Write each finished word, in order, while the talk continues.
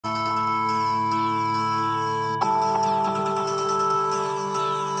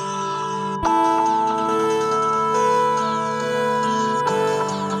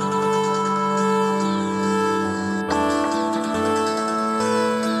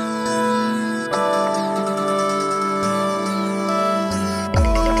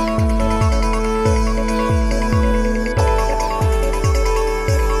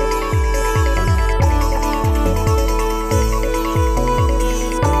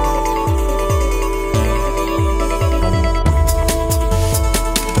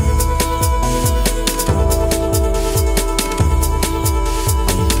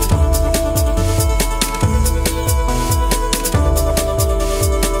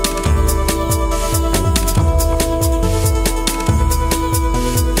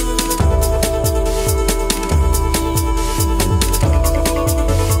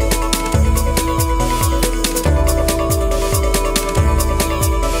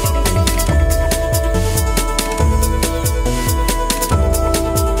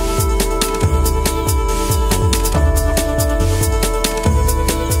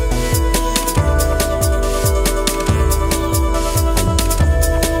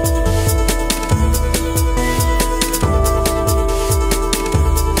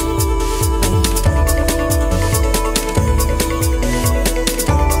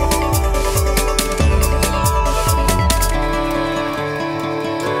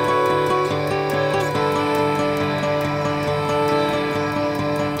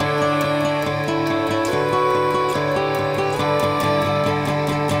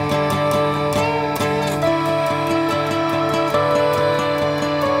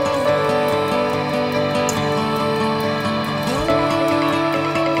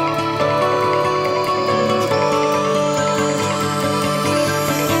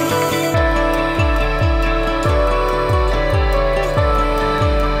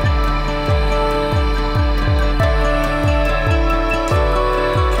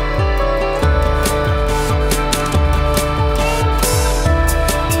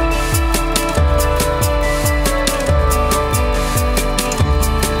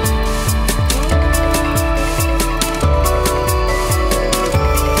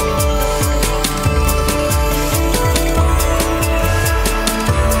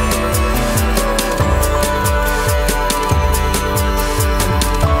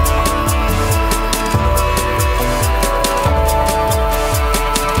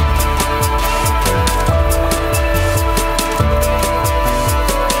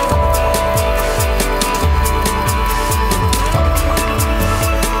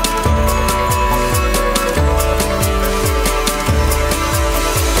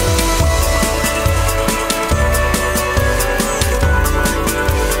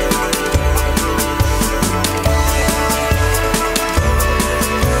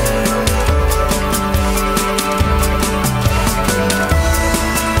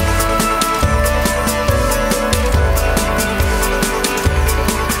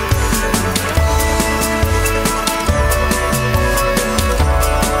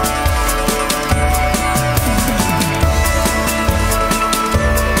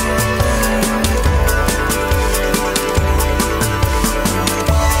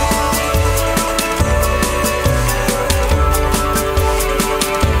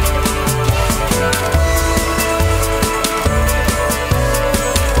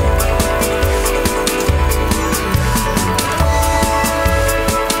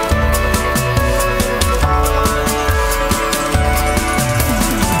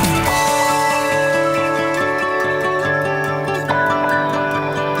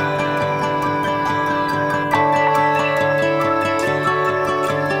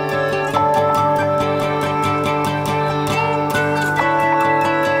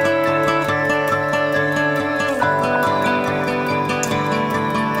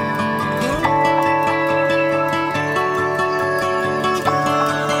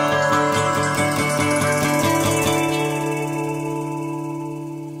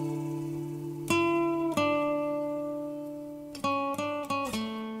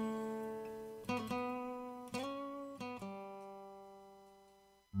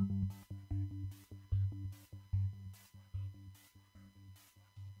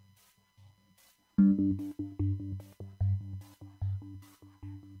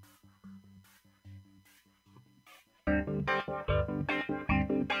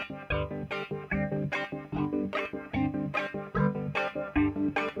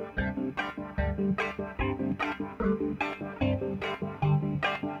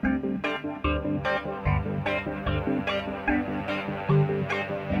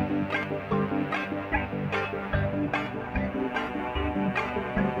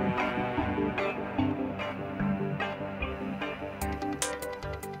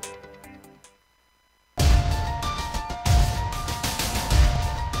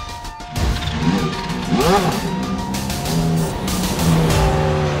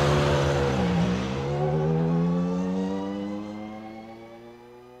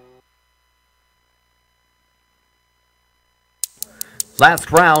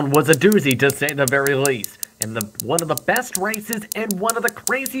Last round was a doozy to say the very least, and one of the best races and one of the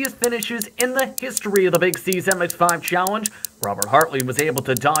craziest finishes in the history of the Big C's MX-5 Challenge. Robert Hartley was able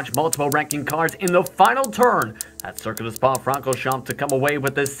to dodge multiple wrecking cars in the final turn at Circuit de Spa-Francorchamps to come away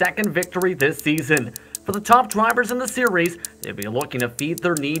with his second victory this season. For the top drivers in the series, they'll be looking to feed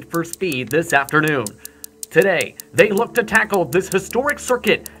their need for speed this afternoon. Today, they look to tackle this historic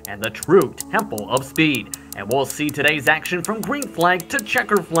circuit and the true temple of speed. And we'll see today's action from green flag to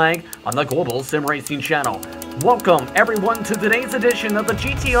checker flag on the Global SimRacing Channel. Welcome everyone to today's edition of the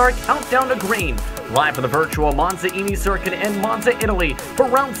GTR Countdown to Green, live from the virtual Monza circuit in Monza, Italy for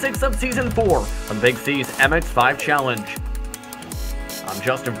round 6 of season 4 of the Big C's MX-5 Challenge. I'm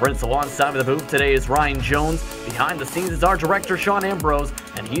Justin Prince. Alongside of the booth today is Ryan Jones. Behind the scenes is our director Sean Ambrose,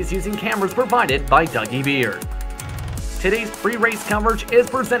 and he's using cameras provided by Dougie Beard. Today's pre-race coverage is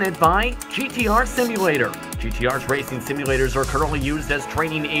presented by GTR Simulator. GTR's racing simulators are currently used as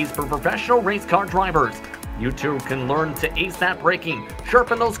training aids for professional race car drivers. You too can learn to ace that braking,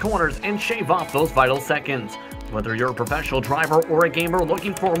 sharpen those corners, and shave off those vital seconds. Whether you're a professional driver or a gamer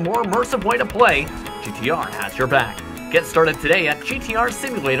looking for a more immersive way to play, GTR has your back. Get started today at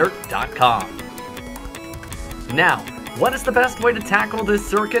gtrsimulator.com. Now, what is the best way to tackle this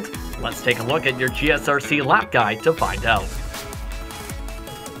circuit? Let's take a look at your GSRC lap guide to find out.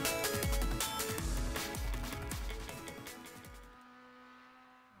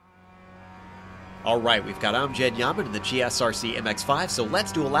 Alright, we've got Amjad Yaman in the GSRC MX-5, so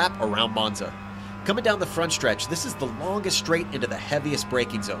let's do a lap around Monza. Coming down the front stretch, this is the longest straight into the heaviest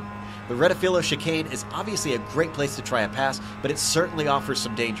braking zone. The Rettifilo chicane is obviously a great place to try a pass, but it certainly offers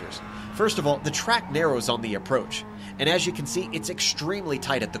some dangers. First of all, the track narrows on the approach, and as you can see, it's extremely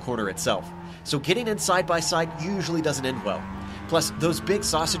tight at the corner itself. So getting in side by side usually doesn't end well. Plus, those big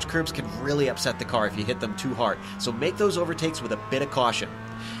sausage curbs can really upset the car if you hit them too hard, so make those overtakes with a bit of caution.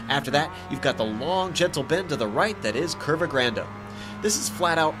 After that, you've got the long, gentle bend to the right that is Curva Grande. This is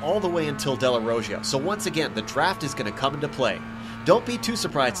flat out all the way until Della Roggia, so once again, the draft is going to come into play. Don't be too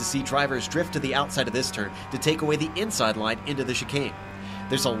surprised to see drivers drift to the outside of this turn to take away the inside line into the chicane.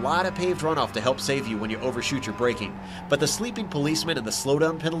 There's a lot of paved runoff to help save you when you overshoot your braking, but the sleeping policeman and the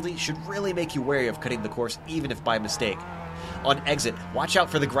slowdown penalty should really make you wary of cutting the course even if by mistake. On exit, watch out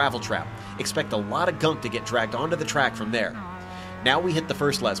for the gravel trap. Expect a lot of gunk to get dragged onto the track from there. Now we hit the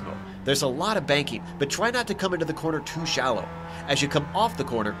first Lesmo. There's a lot of banking, but try not to come into the corner too shallow. As you come off the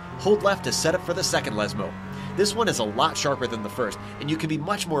corner, hold left to set up for the second Lesmo. This one is a lot sharper than the first, and you can be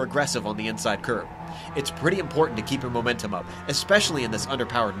much more aggressive on the inside curve. It's pretty important to keep your momentum up, especially in this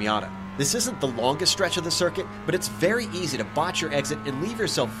underpowered Miata. This isn't the longest stretch of the circuit, but it's very easy to botch your exit and leave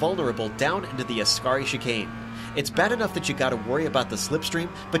yourself vulnerable down into the Ascari chicane. It's bad enough that you gotta worry about the slipstream,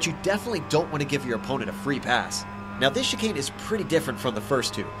 but you definitely don't want to give your opponent a free pass. Now this chicane is pretty different from the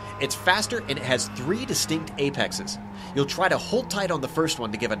first two. It's faster and it has 3 distinct apexes. You'll try to hold tight on the first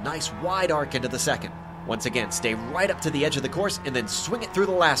one to give a nice wide arc into the second. Once again, stay right up to the edge of the course and then swing it through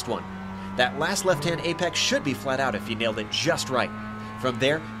the last one. That last left-hand apex should be flat out if you nailed it just right. From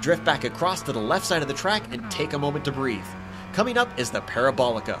there, drift back across to the left side of the track and take a moment to breathe. Coming up is the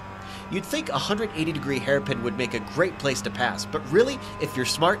Parabolica. You'd think a 180-degree hairpin would make a great place to pass, but really, if you're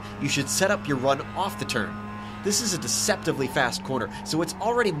smart, you should set up your run off the turn. This is a deceptively fast corner, so it's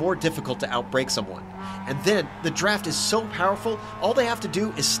already more difficult to outbrake someone. And then, the draft is so powerful, all they have to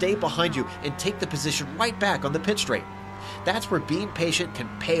do is stay behind you and take the position right back on the pit straight. That's where being patient can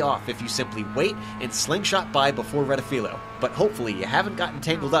pay off if you simply wait and slingshot by before Rettifilo. But hopefully you haven't gotten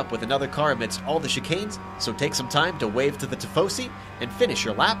tangled up with another car amidst all the chicanes, so take some time to wave to the Tifosi and finish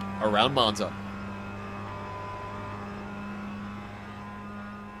your lap around Monza.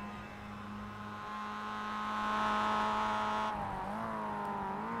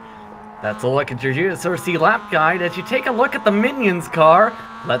 That's a look at your GSRC lap guide. As you take a look at the Minions car,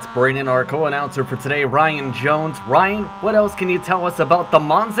 let's bring in our co-announcer for today, Ryan Jones. Ryan, what else can you tell us about the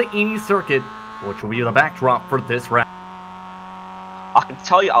Monza circuit, which will be the backdrop for this round? I can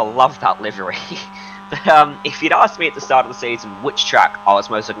tell you I love that livery. If you'd asked me at the start of the season which track I was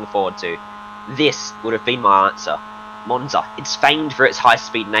most looking forward to, this would have been my answer. Monza. It's famed for its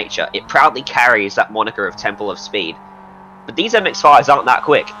high-speed nature. It proudly carries that moniker of Temple of Speed. But these MX-5s aren't that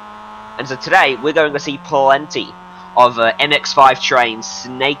quick. And so today, we're going to see plenty of MX-5 trains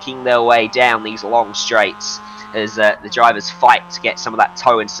snaking their way down these long straights as the drivers fight to get some of that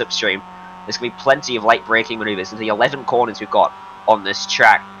toe and slipstream. There's going to be plenty of late braking maneuvers into the 11 corners we've got on this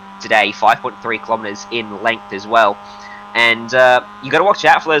track today, 5.3 kilometers in length as well. And you got to watch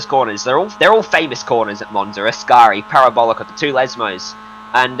out for those corners. They're all famous corners at Monza: Ascari, Parabolica, the 2 Lesmos,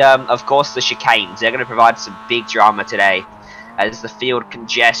 and of course the chicanes. They're going to provide some big drama today. as the field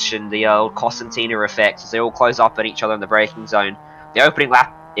congestion, the old Cosentina effect, as they all close up at each other in the braking zone. The opening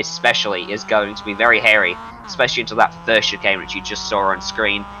lap especially is going to be very hairy, especially into that first chicane which you just saw on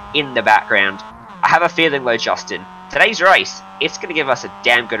screen in the background. I have a feeling though, Justin, today's race, it's going to give us a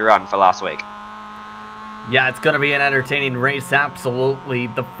damn good run for last week. Yeah, it's going to be an entertaining race, absolutely.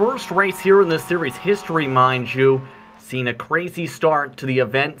 The first race here in this series history, mind you. Seen a crazy start to the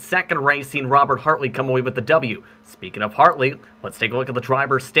event. Second race, seen Robert Hartley come away with the W. Speaking of Hartley, let's take a look at the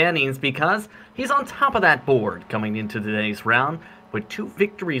driver's standings because he's on top of that board coming into today's round with 2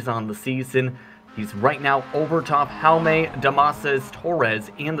 victories on the season. He's right now over top Jaume Damascus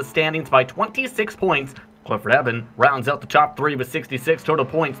Torres in the standings by 26 points. Clifford Eben rounds out the top 3 with 66 total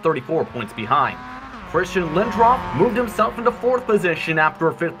points, 34 points behind. Christian Lindroth moved himself into 4th position after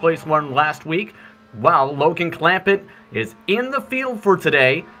a 5th place run last week, while Logan Clampett is in the field for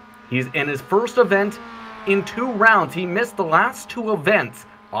today. He's in his first event in 2 rounds. He missed the last 2 events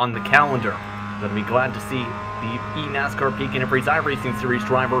on the calendar. Gonna be glad to see the eNASCAR Peak and Breeze iRacing Series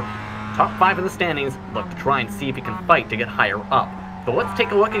driver top 5 in the standings. Look to try and see if he can fight to get higher up. But let's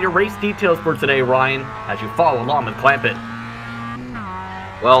take a look at your race details for today, Ryan, as you follow along with Clampett.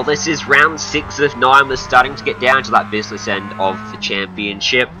 Well, this is round 6 of 9. We're starting to get down to that business end of the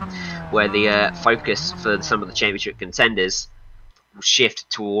championship, where the focus for some of the championship contenders will shift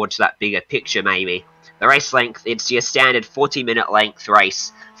towards that bigger picture, maybe. The race length, it's your standard 40-minute length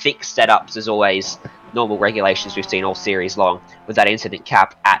race. Fixed setups, as always. Normal regulations we've seen all series long, with that incident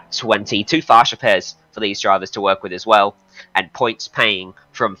cap at 20. 2 faster pairs for these drivers to work with as well. And points paying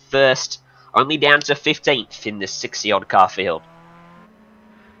from 1st only down to 15th in this 60-odd car field.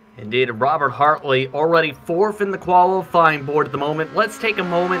 Indeed, Robert Hartley already 4th in the qualifying board at the moment. Let's take a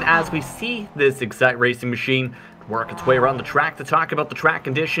moment as we see this Excite Racing machine work its way around the track to talk about the track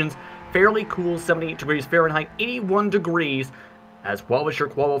conditions. Fairly cool, 78 degrees Fahrenheit, 81 degrees, as well as your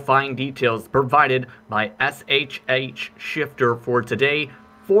qualifying details provided by SHH Shifter for today.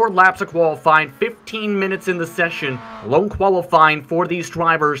 4 laps of qualifying, 15 minutes in the session, lone qualifying for these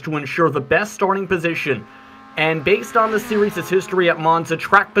drivers to ensure the best starting position. And based on the series' history at Monza,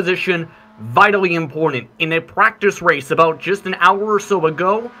 track position vitally important. In a practice race about just an hour or so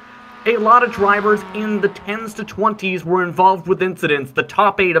ago, a lot of drivers in the 10s to 20s were involved with incidents. The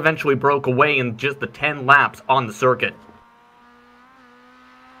top 8 eventually broke away in just the 10 laps on the circuit.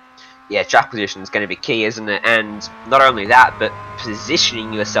 Yeah, track position is going to be key, isn't it? And not only that, but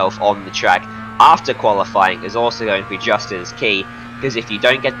positioning yourself on the track after qualifying is also going to be just as key. Because if you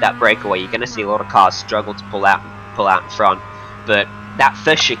don't get that breakaway, you're going to see a lot of cars struggle to pull out in front. But that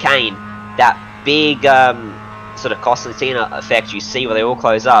first chicane, that big sort of Cosentina effect you see where they all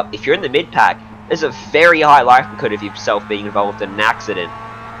close up, if you're in the mid-pack, there's a very high likelihood of yourself being involved in an accident.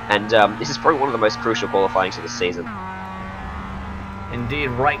 And this is probably one of the most crucial qualifyings of the season. Indeed,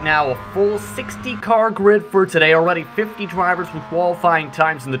 right now a full 60-car grid for today. Already 50 drivers with qualifying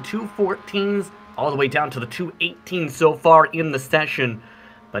times in the 2:14s. All the way down to the 2:18 so far in the session.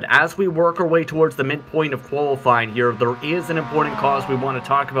 But as we work our way towards the midpoint of qualifying here, there is an important cause we want to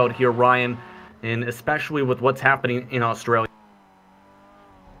talk about here, Ryan, and especially with what's happening in Australia.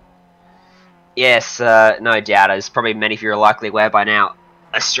 Yes, no doubt, as probably many of you are likely aware by now,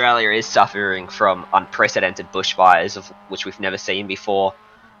 Australia is suffering from unprecedented bushfires, of which we've never seen before.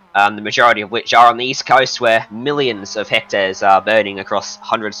 The majority of which are on the east coast, where millions of hectares are burning across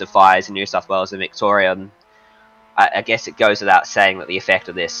hundreds of fires in New South Wales and Victoria. And I guess it goes without saying that the effect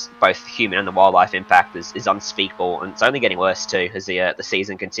of this, both human and the wildlife impact, is unspeakable, and it's only getting worse too as the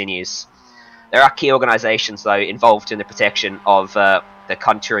season continues. There are key organisations though involved in the protection of the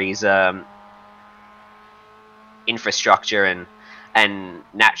country's infrastructure and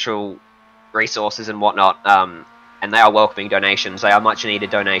natural resources and whatnot. And they are welcoming donations. They are much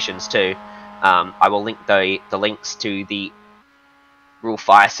needed donations too. I will link the links to the Rural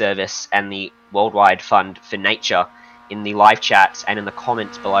Fire Service and the Worldwide Fund for Nature in the live chats and in the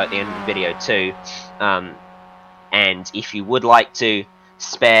comments below at the end of the video too. And if you would like to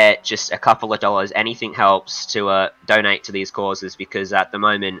spare just a couple of dollars, anything helps to donate to these causes, because at the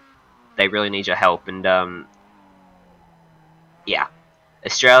moment they really need your help. And yeah.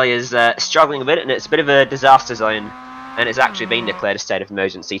 Australia's struggling a bit, and it's a bit of a disaster zone, and it's actually been declared a state of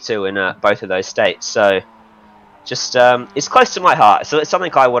emergency too in both of those states. So, just it's close to my heart. So it's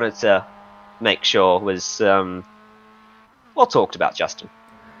something I wanted to make sure was well talked about, Justin.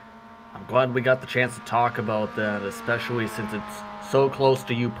 I'm glad we got the chance to talk about that, especially since it's so close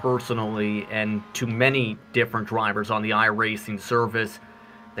to you personally and to many different drivers on the iRacing service.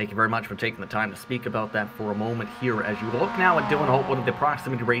 Thank you very much for taking the time to speak about that for a moment here as you look now at Dylan Holt, one of the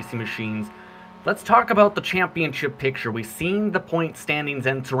proximity racing machines Let's talk about the championship picture. We've seen the point standings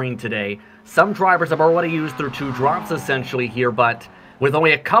entering today. Some drivers have already used their 2 drops essentially here, but with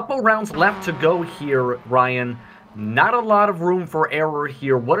only a couple rounds left to go here, Ryan, not a lot of room for error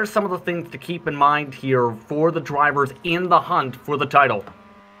here. What are some of the things to keep in mind here for the drivers in the hunt for the title?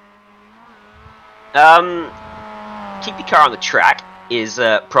 Keep your car on the track is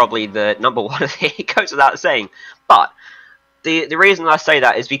probably the number one thing. It goes without saying. But the reason I say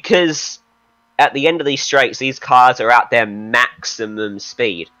that is because at the end of these straights, these cars are at their maximum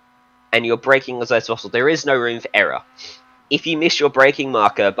speed, and you're braking as low as possible. There is no room for error. If you miss your braking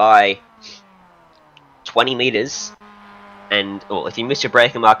marker by 20 meters, or if you miss your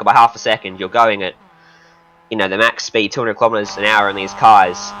braking marker by half a second, you're going at, the max speed, 200 kilometers an hour in these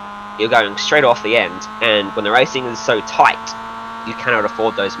cars. You're going straight off the end, and when the racing is so tight, you cannot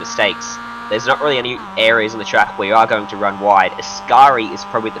afford those mistakes. There's not really any areas on the track where you are going to run wide. Ascari is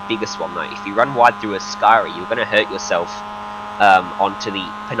probably the biggest one, though. If you run wide through Ascari, you're going to hurt yourself onto the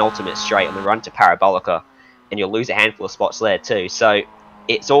penultimate straight on the run to Parabolica, and you'll lose a handful of spots there too. So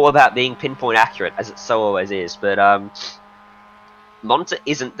it's all about being pinpoint accurate, as it so always is. But Monza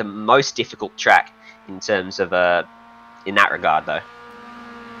isn't the most difficult track in terms of in that regard, though.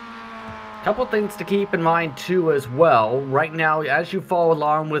 Couple things to keep in mind too as well. Right now, as you follow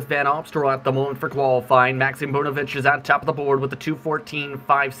along with Van Opstra at the moment for qualifying, Maxim Bunovic is at top of the board with a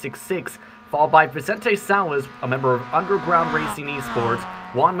 2:14.566, followed by Vicente Salas, a member of Underground Racing Esports.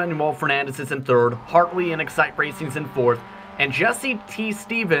 Juan Manuel Fernandez is in third, Hartley and Excite Racing is in fourth, and Jesse T.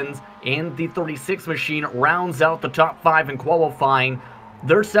 Stevens in the 36 machine rounds out the top 5 in qualifying.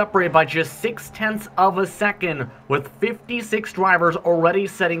 They're separated by just 0.6 of a second, with 56 drivers already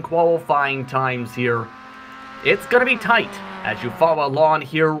setting qualifying times here. It's going to be tight as you follow along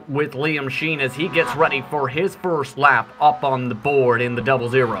here with Liam Sheen as he gets ready for his first lap up on the board in the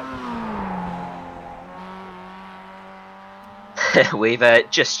 00. We've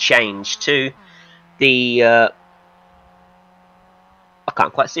just changed to the... I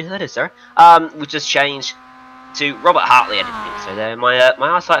can't quite see who that is, sorry. We've just changed to Robert Hartley. I didn't think so there.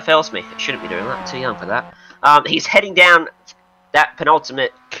 My eyesight fails me. I shouldn't be doing that. I'm too young for that. He's heading down that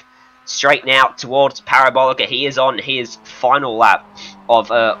penultimate straight now towards Parabolica. He is on his final lap of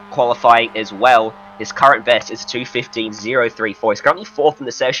qualifying as well. His current best is 2:15.034. He's currently 4th in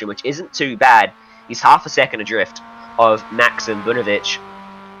the session, which isn't too bad. He's half a second adrift of Maxim Bunovic,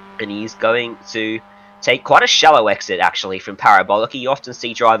 and he's going to take quite a shallow exit actually from Parabolica. You often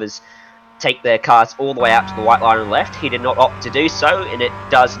see drivers take their cars all the way out to the white line on the left. He did not opt to do so, and it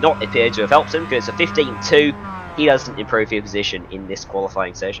does not appear to have helped him, because a 15.2, he doesn't improve his position in this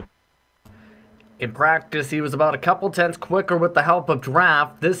qualifying session. In practice, he was about a couple tenths quicker with the help of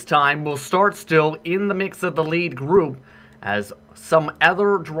draft. This time, will start still in the mix of the lead group, as some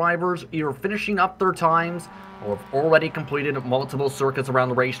other drivers either finishing up their times or have already completed multiple circuits around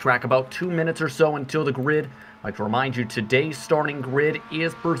the racetrack. About 2 minutes or so until the grid. I'd like to remind you, today's starting grid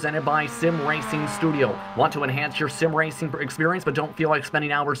is presented by Sim Racing Studio. Want to enhance your sim racing experience but don't feel like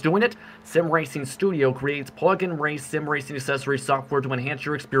spending hours doing it? Sim Racing Studio creates plug-and-race sim racing accessory software to enhance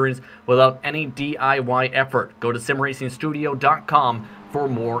your experience without any DIY effort. Go to simracingstudio.com for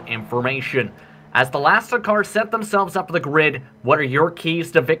more information. As the last of cars set themselves up for the grid, what are your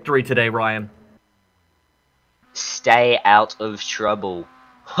keys to victory today, Ryan? Stay out of trouble.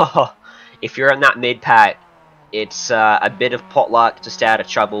 If you're in that mid-pack, it's a bit of potluck to stay out of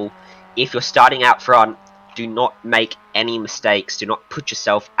trouble. If you're starting out front, do not make any mistakes. Do not put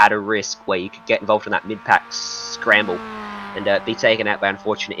yourself at a risk where you could get involved in that mid-pack scramble and be taken out by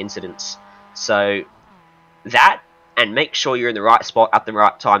unfortunate incidents. So that, and make sure you're in the right spot at the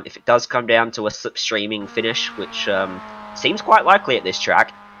right time. If it does come down to a slipstreaming finish, which seems quite likely at this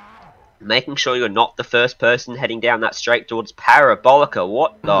track, making sure you're not the first person heading down that straight towards Parabolica.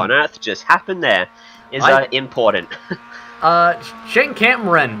 What on earth just happened there is important. Shane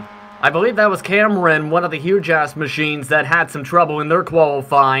Cameron. I believe that was Cameron, one of the huge-ass machines that had some trouble in their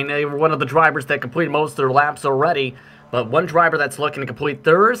qualifying. They were one of the drivers that completed most of their laps already. But one driver that's looking to complete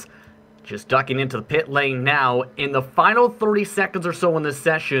theirs, just ducking into the pit lane now. In the final 30 seconds or so in this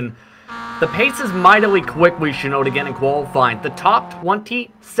session, the pace is mightily quick, we should note again in qualifying. The top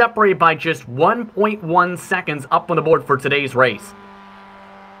 20 separated by just 1.1 seconds up on the board for today's race.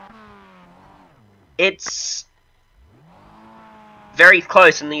 It's very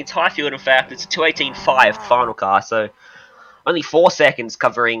close in the entire field. In fact, it's a 2:18.5 final car, so only 4 seconds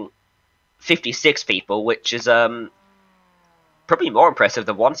covering 56 people, which is probably more impressive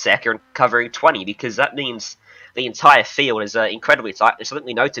than 1 second covering 20, because that means the entire field is incredibly tight. It's something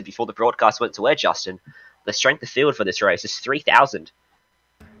we noted before the broadcast went to air, Justin. The strength of field for this race is 3,000.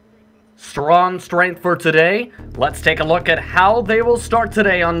 Strong strength for today. Let's take a look at how they will start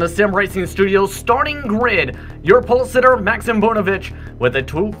today on the Sim Racing Studios starting grid. Your pole sitter, Maxim Bunovic, with a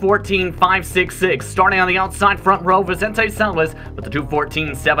 2:14.566. Starting on the outside front row, Vicente Salas with a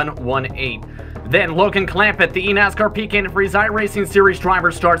 2:14.718. Then Logan Clampett, the eNASCAR PK and Freeze iRacing Series driver,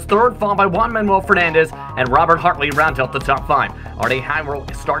 starts third, followed by Juan Manuel Fernandez and Robert Hartley round out the top 5. Artie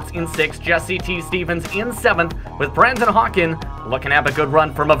Hyrule starts in 6th, Jesse T. Stevens in 7th, with Brandon Hawken looking to have a good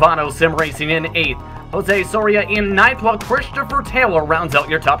run for Movado Sim Racing in 8th. Jose Soria in 9th, while Christopher Taylor rounds out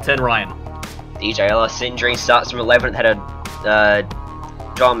your top 10, Ryan. DJ Ellis injury starts from 11th, had a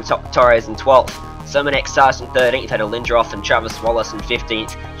John Torres in 12th. Simonek starts in 13th, had a Lindroth and Travis Wallace in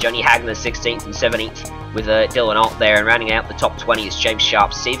 15th, Johnny Hagner 16th and 17th, with Dylan Alt there, and rounding out the top 20 is James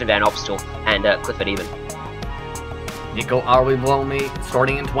Sharp, Stephen Van Opstal, and Clifford Eben. Nico Arwiblomi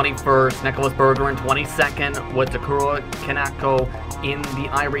starting in 21st, Nicholas Berger in 22nd, with Takuro Kanako in the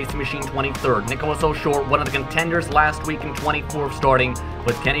iRacing Machine 23rd. Nicholas O'Shore, one of the contenders last week in 24th, starting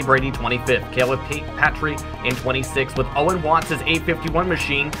with Kenny Brady 25th. Caleb Patry in 26th, with Owen Watts' A51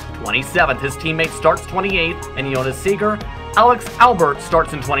 Machine 27th. His teammate starts 28th, and Jonas Seeger. Alex Albert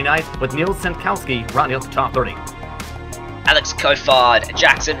starts in 29th, with Neil Senkowski rounding out the top 30. Alex Kofard,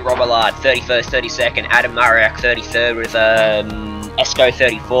 Jackson Robillard 31st, 32nd, Adam Mariak 33rd, with Esco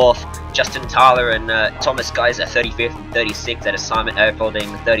 34th, Justin Tyler and Thomas Geiser 35th and 36th at assignment,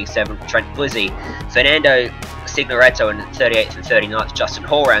 Erfolding 37th, Trent Blizzy, Fernando Signoretto in 38th and 39th, Justin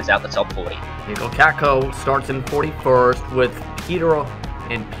Hall rounds out the top 40. Nico Kako starts in 41st, with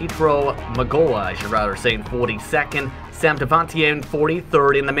Petro Magola, I should rather say, in 42nd, Sam Devantier in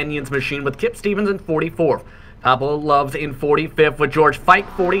 43rd in the Minions Machine, with Kip Stevens in 44th. Pablo Loves in 45th, with George Fike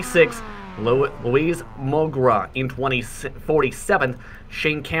 46th, Louise Mogra in 47th,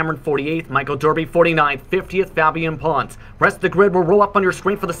 Shane Cameron 48th, Michael Derby 49th, 50th, Fabian Ponce. Rest of the grid will roll up on your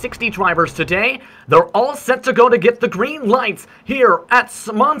screen for the 60 drivers today. They're all set to go to get the green lights here at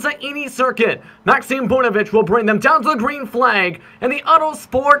Monza Indy Circuit. Maxim Bunovic will bring them down to the green flag and the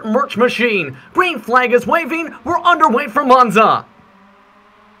Autosport merch machine. Green flag is waving. We're underway for Monza.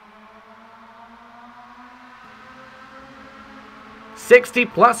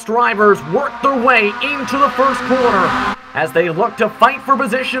 60-plus drivers work their way into the first corner as they look to fight for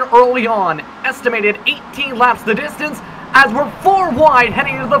position early on. Estimated 18 laps the distance as we're 4 wide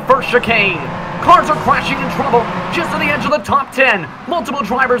heading into the first chicane. Cars are crashing in trouble just to the edge of the top 10. Multiple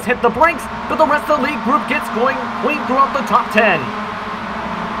drivers hit the brakes, but the rest of the lead group gets going clean throughout the top 10.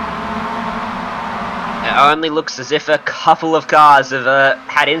 It only looks as if a couple of cars have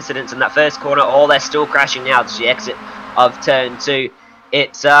had incidents in that first corner, or they're still crashing now to the exit of turn 2.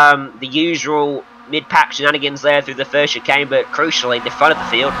 It's the usual mid-pack shenanigans there through the first chicane, but crucially, the front of the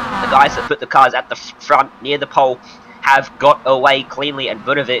field, the guys that put the cars at the front near the pole have got away cleanly, and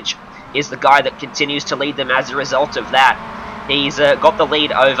Bunovic is the guy that continues to lead them as a result of that. He's got the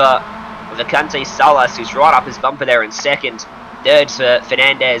lead over Vicente Salas, who's right up his bumper there in second. Third for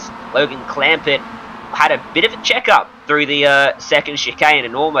Fernandez. Logan Clampett had a bit of a checkup through the second chicane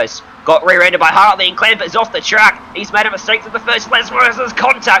and almost got rear-ended by Hartley, and Clampett's off the track. He's made a mistake through the first. Les Morrison's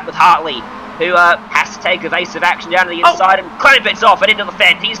contact with Hartley, who has to take evasive action down to the inside, and Clampett's off and into the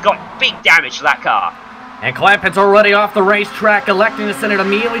fence. He's got big damage to that car. And Clampett's already off the racetrack, electing to send it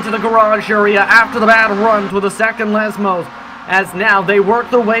immediately to the garage area after the bad run with the second Lesmos, as now they work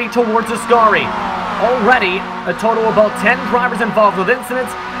their way towards Ascari. Already, a total of about 10 drivers involved with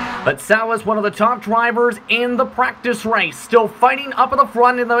incidents, but Salas, one of the top drivers in the practice race, still fighting up at the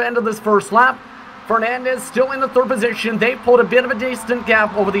front in the end of this first lap. Fernandez still in the third position. They pulled a bit of a distant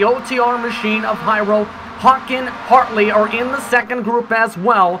gap over the OTR machine of Hyro. Hawken, Hartley are in the second group as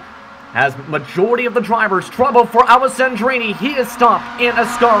well, as majority of the drivers trouble for Alessandrini. He is stopped in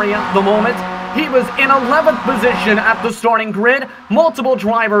Ascari at the moment. He was in 11th position at the starting grid. Multiple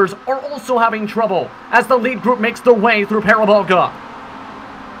drivers are also having trouble as the lead group makes their way through Parabolga.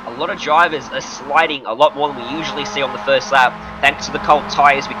 A lot of drivers are sliding a lot more than we usually see on the first lap, thanks to the cold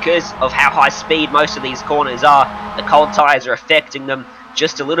tyres. Because of how high speed most of these corners are, the cold tyres are affecting them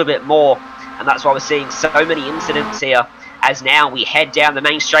just a little bit more, and that's why we're seeing so many incidents here, as now we head down the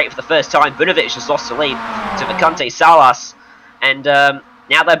main straight for the first time. Bunovic has lost the lead to Vicente Salas, and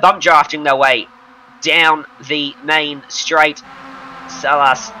now they're bump drafting their way down the main straight.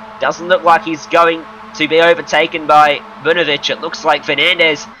 Salas doesn't look like he's going to be overtaken by Bunovic. It looks like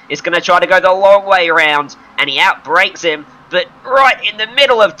Fernandez is going to try to go the long way around, and he outbrakes him, but right in the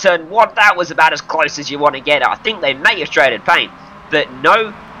middle of turn 1, that was about as close as you want to get. I think they may have traded paint, but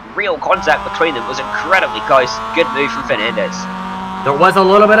no real contact between them. It was incredibly close. Good move from Fernandez. There was a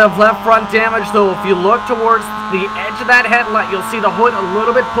little bit of left front damage, though. If you look towards the edge of that headlight, you'll see the hood a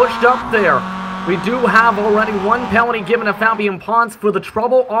little bit pushed up there. We do have already one penalty given to Fabian Pons for the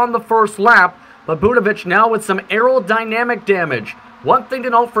trouble on the first lap, but Budovic now with some aerodynamic damage. One thing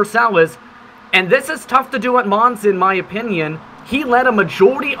to note for Sal is, and this is tough to do at Monza in my opinion, he led a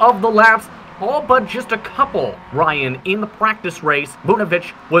majority of the laps, all but just a couple, Ryan, in the practice race.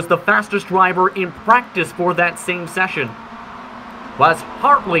 Budovic was the fastest driver in practice for that same session. As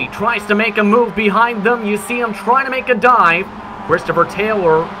Hartley tries to make a move behind them, you see him trying to make a dive. Christopher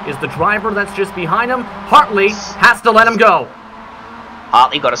Taylor is the driver that's just behind him. Hartley has to let him go.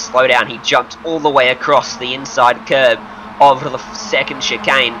 Hartley got to slow down. He jumped all the way across the inside curb of the second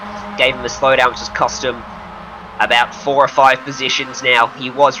chicane. Gave him a slowdown, which has cost him about 4 or 5 positions now. He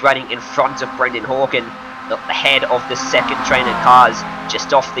was running in front of Brendan Hawken, the head of the second train of cars,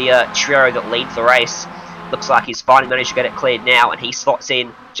 just off the trio that leads the race. Looks like he's finally managed to get it cleared now, and he slots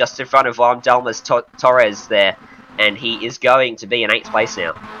in just in front of Dalmas Torres there, and he is going to be in 8th place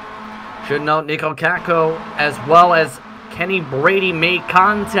now. Should note Nico Kakko as well as Kenny Brady made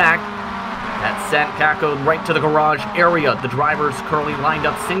contact. That sent Kakko right to the garage area. The drivers currently lined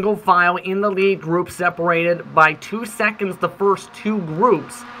up single file in the lead group, separated by 2 seconds the first 2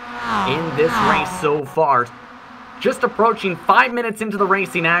 groups in this race so far. Just approaching 5 minutes into the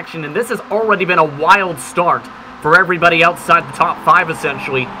racing action, and this has already been a wild start for everybody outside the top 5,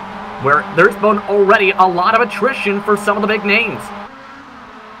 essentially, where there's been already a lot of attrition for some of the big names.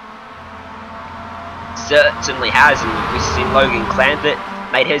 Certainly has, and we've seen Logan Clampett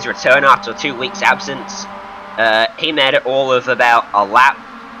made his return after 2 weeks' absence. He made it all of about a lap,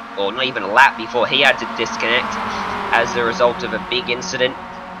 or not even a lap, before he had to disconnect as a result of a big incident.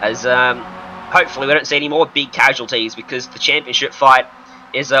 As hopefully we don't see any more big casualties, because the championship fight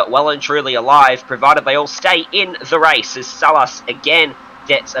is well and truly alive, provided they all stay in the race, as Salas again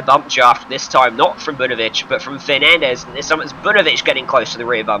gets a bump draft, this time not from Budovic, but from Fernandez, and this time it's Budovic getting close to the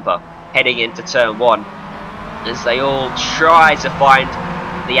rear bumper, heading into turn 1, as they all try to find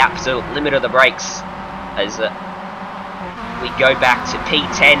the absolute limit of the brakes, as we go back to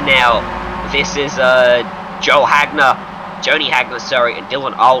P10 now. This is Joni Hagner, and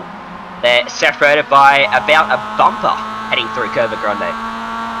Dylan Alt. They're separated by about a bumper heading through Curva Grande.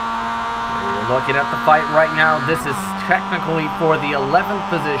 We're looking at the fight right now. This is technically for the 11th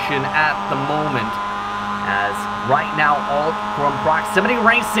position at the moment, as right now Alt from Proximity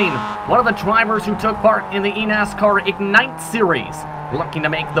Racing, one of the drivers who took part in the eNASCAR Ignite Series, looking to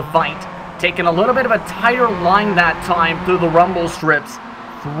make the fight, taking a little bit of a tighter line that time through the rumble strips,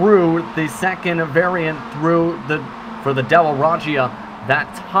 through the second variant, for the Della Raggia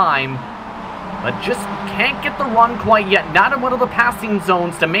that time, but just can't get the run quite yet. Not in one of the passing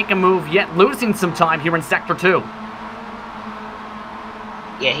zones to make a move yet, losing some time here in Sector 2.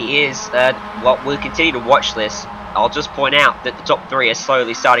 Yeah, he is. Well, we'll continue to watch this. I'll just point out that the top 3 are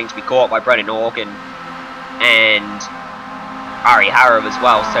slowly starting to be caught by Brendan Hawken and Ari Harrow as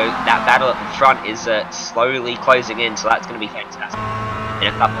well, so that battle at the front is slowly closing in, so that's going to be fantastic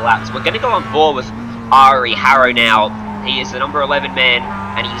in a couple of laps. We're going to go on board with Ari Harrow now. He is the number 11 man,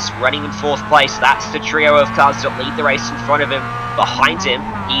 and he's running in 4th place. That's the trio of cars that lead the race in front of him. Behind him,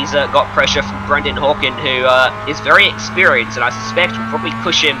 he's got pressure from Brendan Hawken, who is very experienced, and I suspect will probably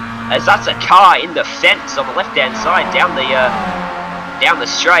push him, as that's a car in the fence on the left-hand side down the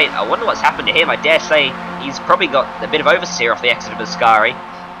straight. I wonder what's happened to him. I dare say he's probably got a bit of oversteer off the exit of Ascari,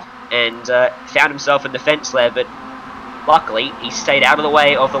 and found himself in the fence there, but luckily he stayed out of the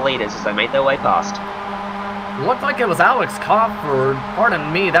way of the leaders as they made their way past. Looked like it was Alex Crawford,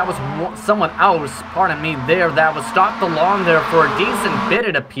 pardon me, that was someone else, pardon me there, that was stopped along there for a decent bit,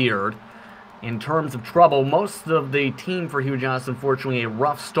 it appeared, in terms of trouble. Most of the team for Hugh Johnson, unfortunately, a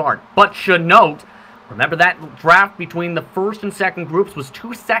rough start. But should note, remember that draft between the first and second groups was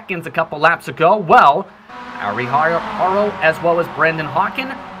 2 seconds a couple laps ago? Well, Ari Harrow as well as Brendan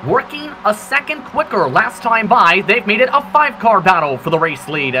Hawken working a second quicker last time by. They've made it a 5-car battle for the race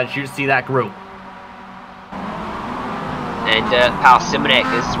lead, as you see that group. And Paul Simonek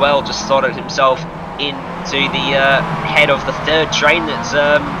as well just slotted himself into the head of the 3rd train that's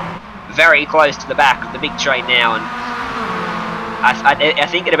very close to the back of the big train now. And I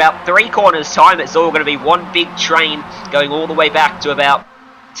think in about 3 corners time it's all going to be one big train going all the way back to about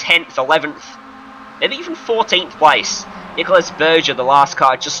 10th, 11th, maybe even 14th place. Nicholas Berger, the last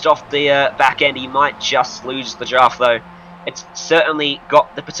car, just off the back end. He might just lose the draft though. It's certainly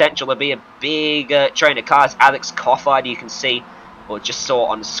got the potential to be a big train of cars. Alex Coffard, you can see, or just saw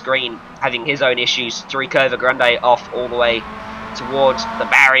on the screen, having his own issues through Curva Grande off all the way towards the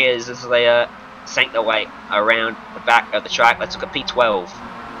barriers as they sank their way around the back of the track. Let's look at P12.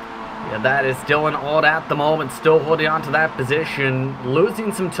 Yeah, that is still an odd at the moment, still holding on to that position,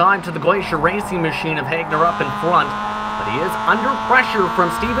 losing some time to the Glacier Racing machine of Hagner up in front, but he is under pressure from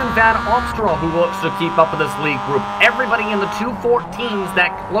Steven Van Opstra, who looks to keep up with this lead group. Everybody in the 214s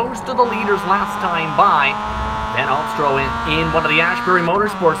that close to the leaders last time by. Van Opstra in one of the Ashbury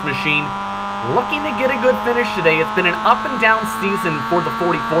Motorsports machine, looking to get a good finish today. It's been an up and down season for the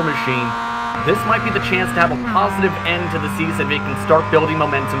 44 machine. This might be the chance to have a positive end to the season. We can start building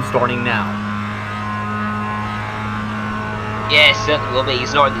momentum starting now. Yeah, certainly will be.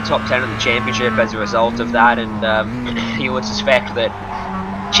 He's not in the top 10 of the championship as a result of that, and you would suspect that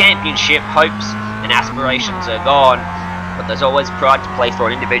championship hopes and aspirations are gone, but there's always pride to play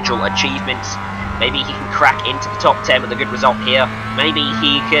for an individual achievement. Maybe he can crack into the top 10 with a good result here. Maybe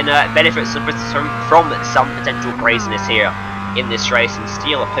he can benefit from some potential craziness here in this race and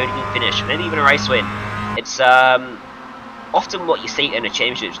steal a podium finish, maybe even a race win. It's often what you see in a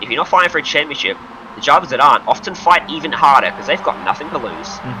championship. If you're not fighting for a championship, the drivers that aren't often fight even harder because they've got nothing to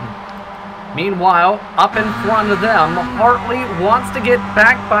lose. Meanwhile, up in front of them, Hartley wants to get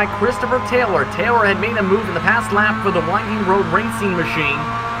back by Christopher Taylor. Taylor had made a move in the past lap for the Winding Road Racing machine,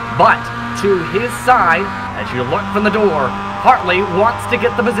 but to his side, as you look from the door, Hartley wants to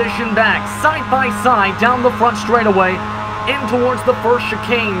get the position back, side by side, down the front straightaway, in towards the first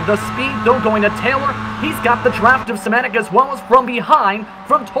chicane. The speed, though, going to Taylor. He's got the draft of Semitic as well as from behind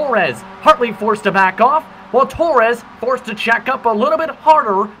from Torres. Hartley forced to back off, while Torres forced to check up a little bit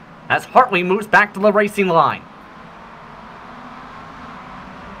harder as Hartley moves back to the racing line.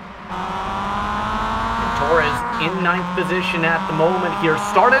 And Torres in 9th position at the moment here.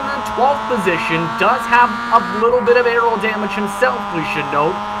 Started in the 12th position. Does have a little bit of aero damage himself, we should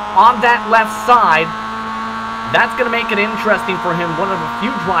note, on that left side. That's going to make it interesting for him. One of the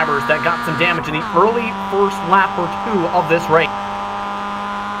few drivers that got some damage in the early first lap or two of this race.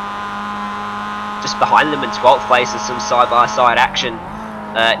 Just behind them in 12th place is some side-by-side action.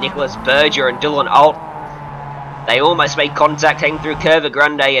 Nicholas Berger and Dylan Alt. They almost made contact heading through Curva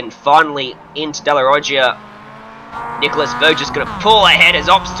Grande and finally into Della Roggia. Nicholas Berger's going to pull ahead as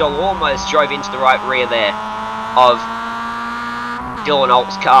Opstal almost drove into the right rear there of Dylan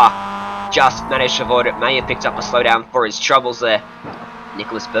Alt's car. Just managed to avoid it, may have picked up a slowdown for his troubles there.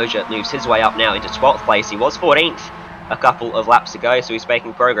 Nicholas Berger moves his way up now into 12th place. He was 14th a couple of laps ago, so he's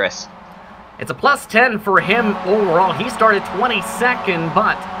making progress. It's a plus 10 for him overall. He started 22nd,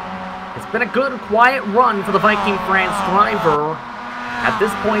 but it's been a good, quiet run for the Viking France driver. At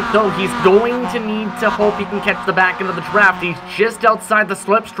this point, though, he's going to need to hope he can catch the back end of the draft. He's just outside the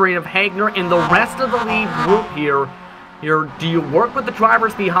slipstream of Hagner and the rest of the lead group here. Do you work with the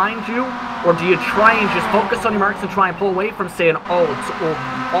drivers behind you, or do you try and just focus on your marks and try and pull away from, say, an Alt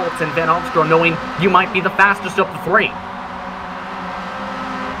and Van Opstra, knowing you might be the fastest of the three?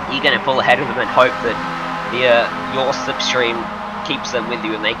 You're going to pull ahead of them and hope that your slipstream keeps them with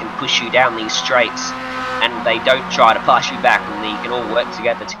you and they can push you down these straights, and they don't try to pass you back, and you can all work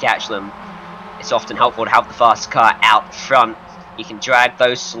together to catch them. It's often helpful to have the fast car out front. You can drag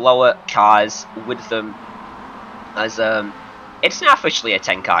those slower cars with them, as it's now officially a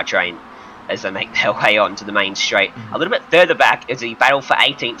 10-car train as they make their way onto the main straight. A little bit further back is the battle for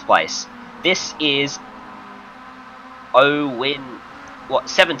 18th place. This is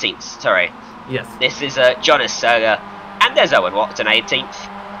 17th, sorry. Yes. This is Jonas Serger, and there's Owen Watson 18th,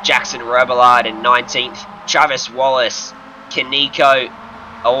 Jackson Robillard in 19th, Travis Wallace, Kaneko,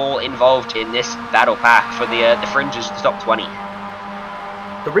 all involved in this battle pack for the fringes of the top 20.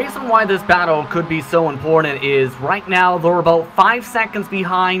 The reason why this battle could be so important is right now they're about 5 seconds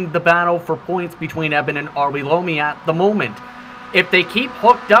behind the battle for points between Eben and Arwie Lomi at the moment. If they keep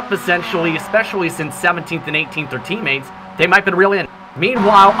hooked up, essentially, especially since 17th and 18th are teammates, they might be really in.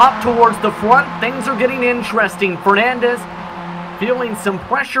 Meanwhile, up towards the front, things are getting interesting. Fernandez feeling some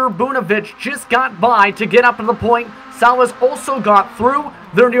pressure. Bunovic just got by to get up to the point. Salas also got through.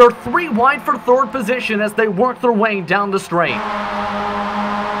 They're near 3 wide for 3rd position as they work their way down the straight.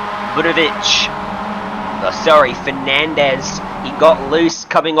 Fernandez, he got loose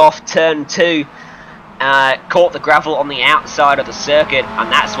coming off turn 2, caught the gravel on the outside of the circuit, and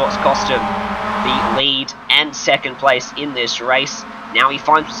that's what's cost him the lead and 2nd place in this race. Now he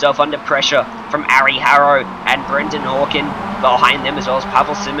finds himself under pressure from Ari Harrow and Brendan Hawkin behind them, as well as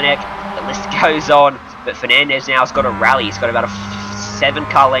Pavel Simonek. The list goes on, but Fernandez now has got a rally. He's got about a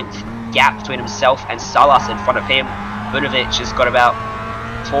 7-car length gap between himself and Salas in front of him. Bunovic has got about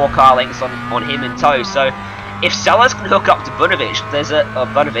 4-car lengths on him in tow. So if Salas can hook up to Bunovic, there's a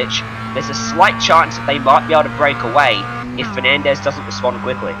slight chance that they might be able to break away if Fernandez doesn't respond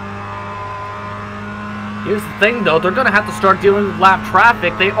quickly. Here's the thing, though. They're going to have to start dealing with lap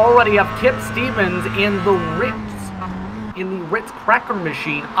traffic. They already have Kip Stevens in the Ritz Cracker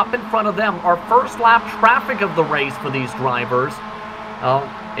machine up in front of them. Our first lap traffic of the race for these drivers.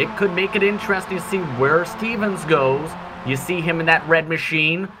 It could make it interesting to see where Stevens goes. You see him in that red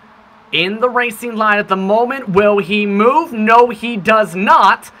machine in the racing line at the moment. Will he move? No, he does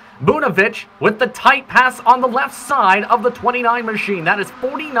not. Bunovic with the tight pass on the left side of the 29 machine. That is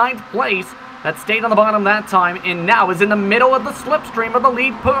 49th place. That stayed on the bottom that time and now is in the middle of the slipstream of the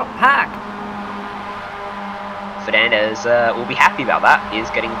lead pack. Fernandez will be happy about that. He's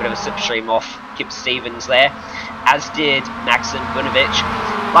getting a bit of a slipstream off Kip Stevens there, as did Maxim Bunovic.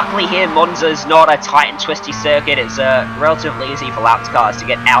 Luckily here, Monza's not a tight and twisty circuit. It's relatively easy for lapped cars to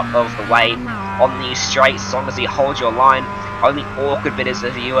get out of the way on these straights as long as you hold your line. Only awkward bit is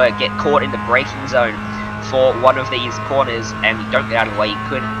if you get caught in the braking zone for one of these corners and you don't get out of the way. You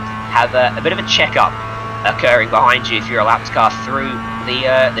could have a bit of a checkup occurring behind you if you're a lapped car through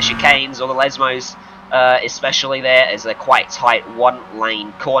the chicanes or the Lesmos. Especially there, as they're quite tight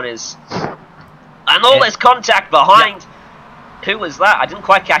one-lane corners. And all this contact behind. Who was that? I didn't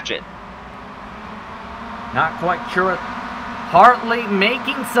quite catch it. Not quite sure. Hartley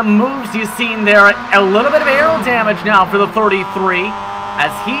making some moves. You've seen there a little bit of aero damage now for the 33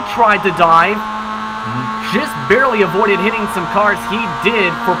 as he tried to dive. Just barely avoided hitting some cars. He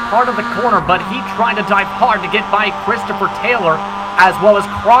did for part of the corner, but he tried to dive hard to get by Christopher Taylor, as well as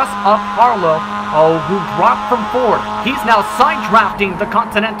cross up Harlow, who dropped from fourth. He's now side drafting the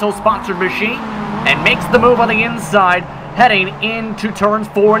Continental sponsored machine and makes the move on the inside, heading into turns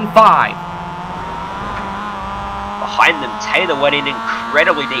 4 and 5. Behind them, Taylor went in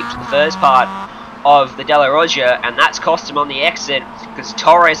incredibly deep to the first part of the De La Roja, and that's cost him on the exit, because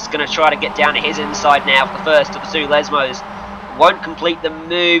Torres is going to try to get down to his inside now for the first of the two Lesmos. Won't complete the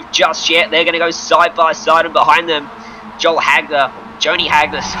move just yet. They're going to go side by side, and behind them, Joni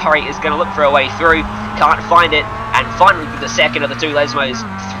Hagner, is going to look for a way through. Can't find it, and finally for the second of the two Lesmos,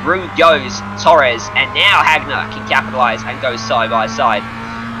 through goes Torres, and now Hagner can capitalize and go side by side.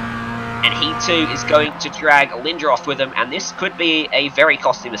 And he too is going to drag Lindroth with him, and this could be a very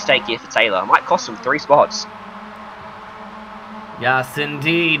costly mistake here for Taylor. It might cost him 3 spots. Yes,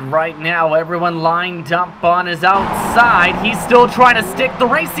 indeed. Right now, everyone lined up on his outside. He's still trying to stick the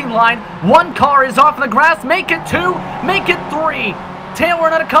racing line. One car is off the grass. Make it 2, make it 3. Taylor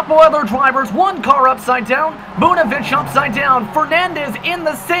and a couple other drivers. One car upside down. Bunovic upside down. Fernandez in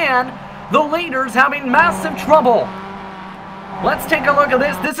the sand. The leaders having massive trouble. Let's take a look at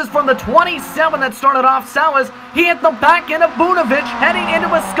this. This is from the 27 that started off Salas. He hit the back end of Bunovic heading into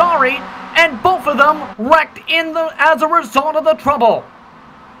Ascari, and both of them wrecked as a result of the trouble.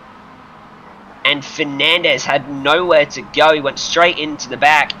 And Fernandez had nowhere to go. He went straight into the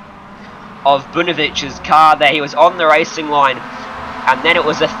back of Bunovic's car there. He was on the racing line, and then it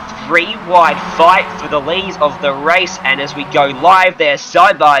was a 3-wide fight for the lead of the race. And as we go live there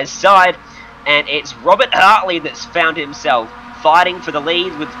side by side, and it's Robert Hartley that's found himself fighting for the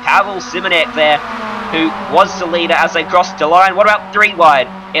lead with Pavel Simonek there, who was the leader as they crossed the line. What about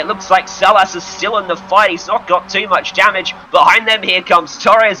 3-wide? It looks like Salas is still in the fight. He's not got too much damage. Behind them, here comes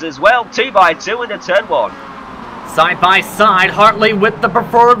Torres as well. 2x2 into turn 1. Side by side, Hartley with the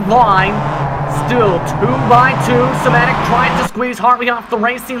preferred line. Still 2x2. Simonek tries to squeeze Hartley off the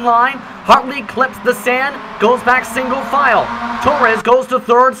racing line. Hartley clips the sand, goes back single file. Torres goes to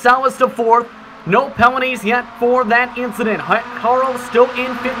 3rd, Salas to 4th. No penalties yet for that incident. Haro still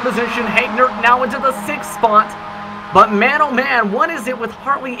in 5th position. Hagner now into the 6th spot. But man, oh man, what is it with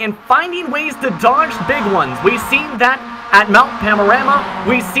Hartley in finding ways to dodge big ones? We've seen that at Mount Panorama.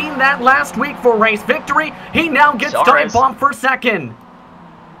 We've seen that last week for race victory. He now gets dive bomb for 2nd.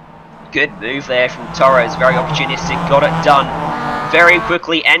 Good move there from Torres. Very opportunistic. Got it done very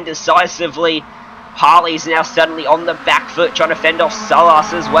quickly and decisively. Hartley's now suddenly on the back foot trying to fend off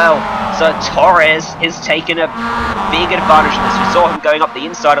Salas as well. So Torres is taking a big advantage of this. We saw him going up the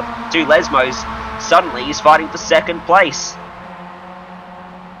inside of 2 Lesmos. Suddenly he's fighting for 2nd place.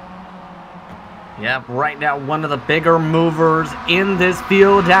 Yeah, right now one of the bigger movers in this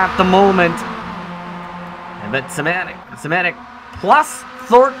field at the moment. But Simonek plus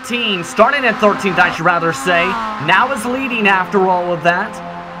 13, starting at 13th I should rather say, now is leading after all of that.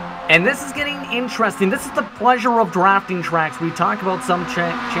 And this is getting interesting. This is the pleasure of drafting tracks. We talk about some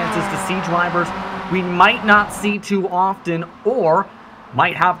chances to see drivers we might not see too often, or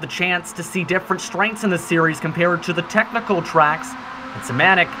might have the chance to see different strengths in the series compared to the technical tracks. And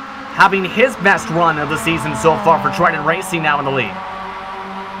Simonek having his best run of the season so far for Trident Racing now in the lead.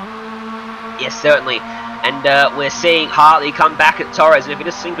 Yes, certainly. And we're seeing Hartley come back at Torres. And if you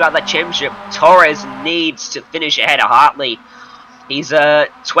just think about that championship, Torres needs to finish ahead of Hartley. He's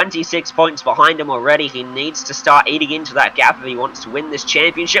 26 points behind him already. He needs to start eating into that gap if he wants to win this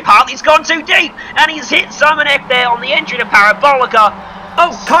championship. Hartley's gone too deep, and he's hit Simonek there on the entry to Parabolica.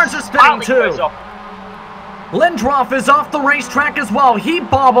 Oh, cars are spinning Hartley too. goes off. Lindroff is off the racetrack as well. He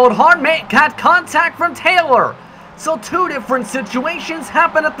bobbled hard, had contact from Taylor. So two different situations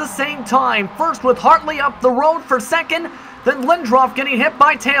happen at the same time. First with Hartley up the road for second, then Lindroff getting hit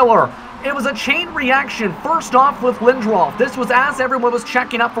by Taylor. It was a chain reaction, first off with Lindroff. This was as everyone was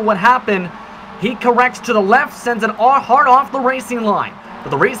checking up for what happened. He corrects to the left, sends it hard off the racing line. But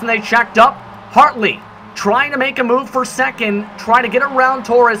the reason they checked up, Hartley trying to make a move for second, trying to get around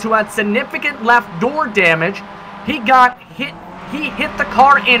Torres, who had significant left door damage. He got hit. He hit the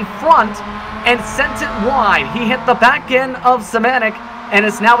car in front and sent it wide. He hit the back end of Simonek and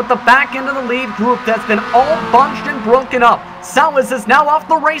is now at the back end of the lead group that's been all bunched and broken up. Salas is now off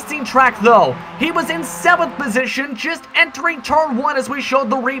the racing track though. He was in 7th position just entering turn 1 as we showed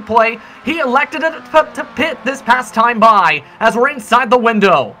the replay. He elected to pit this past time by as we're inside the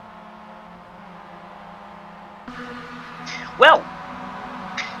window. Well,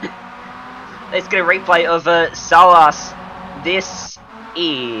 let's get a replay of Salas. This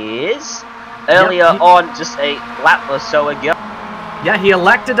is earlier on, just a lap or so ago. Yeah, he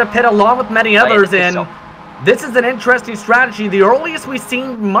elected to pit along with many others, and this is an interesting strategy. The earliest we've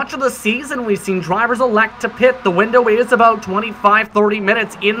seen much of the season, we've seen drivers elect to pit. The window is about 25-30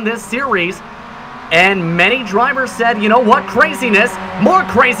 minutes in this series, and many drivers said, you know what, craziness, more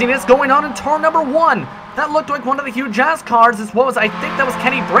craziness going on in turn number 1. That looked like one of the huge jazz cars, as well as I think that was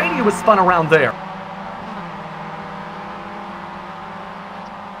Kenny Brady who was spun around there.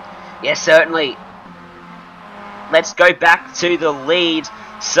 Yes, certainly. Let's go back to the lead.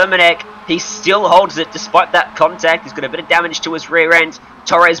 Simonek, he still holds it despite that contact. He's got a bit of damage to his rear end.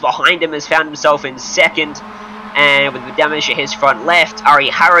 Torres behind him has found himself in second. And with the damage to his front left, Ari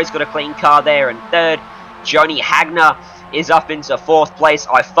Harrow's got a clean car there in third. Johnny Hagner is up into 4th place.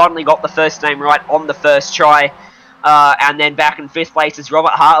 I finally got the first name right on the first try. And then back in 5th place is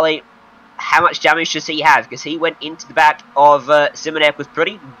Robert Hartley. How much damage does he have? Because he went into the back of Simonek with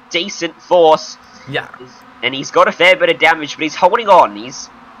pretty decent force. Yeah. And he's got a fair bit of damage, but he's holding on. He's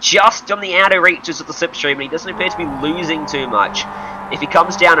just on the outer reaches of the slipstream, and he doesn't appear to be losing too much. If he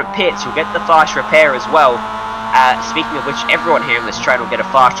comes down and pits, he'll get the fast repair as well. Speaking of which, everyone here in this train will get a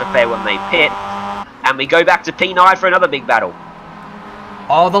fast repair when they pit. And we go back to P9 for another big battle.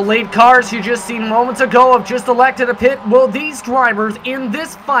 All the lead cars you just seen moments ago have just elected to pit. Will these drivers in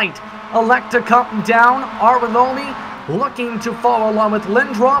this fight elect to come down? Arwiloni looking to follow along with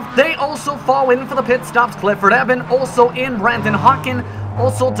Lindroff. They also fall in for the pit stops. Clifford Evan also in. Brandon Hawken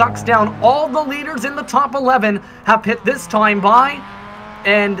also ducks down. All the leaders in the top 11 have pit this time by.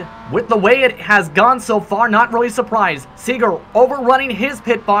 And with the way it has gone so far, not really surprised. Seeger overrunning his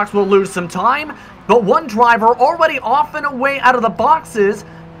pit box will lose some time. But one driver already off and away out of the boxes.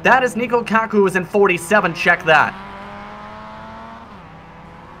 That is Nico Kaku, who is in 47. Check that.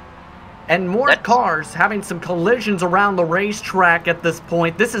 And more cars having some collisions around the racetrack at this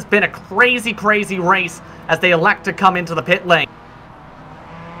point. This has been a crazy, crazy race as they elect to come into the pit lane.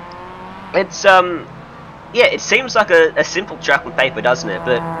 It's, yeah, it seems like a simple track on paper, doesn't it?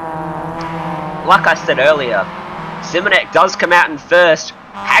 But, like I said earlier, Simonek does come out in first.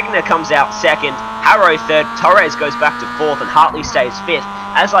 Hagner comes out second. Harrow third. Torres goes back to 4th, and Hartley stays 5th.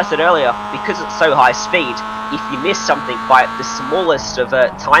 As I said earlier, because it's so high speed, if you miss something by the smallest of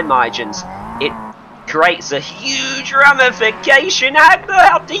time margins, it creates a huge ramification. Hagner,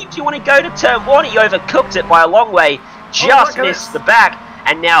 how deep do you want to go to turn 1? He overcooked it by a long way. Just missed the back.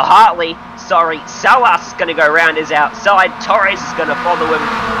 And now Salas is going to go around his outside. Torres is going to follow him.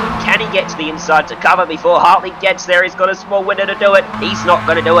 Can he get to the inside to cover before Hartley gets there? He's got a small window to do it. He's not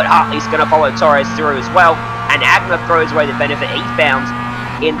going to do it. Hartley's going to follow Torres through as well. And Hagner throws away the benefit he found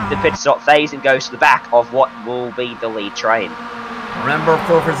in the pit stop phase and goes to the back of what will be the lead train. Remember,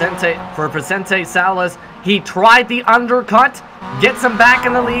 for Presente Salas, he tried the undercut, gets him back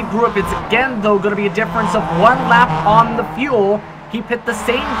in the lead group. It's again, though, going to be a difference of 1 lap on the fuel. He pit the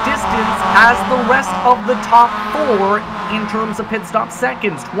same distance as the rest of the top 4 in terms of pit stop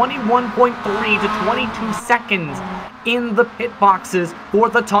seconds. 21.3 to 22 seconds in the pit boxes for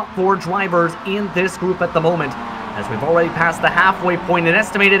the top 4 drivers in this group at the moment. As we've already passed the halfway point, an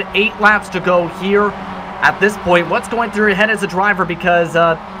estimated 8 laps to go here. At this point, what's going through your head as a driver? Because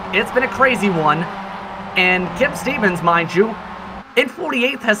it's been a crazy one. And Kip Stevens, mind you, in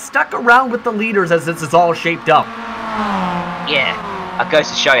 48th has stuck around with the leaders as this is all shaped up. Yeah, It goes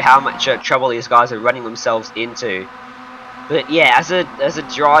to show how much trouble these guys are running themselves into. But yeah, as a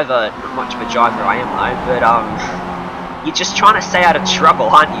driver, not much of a driver I am though, but you're just trying to stay out of trouble,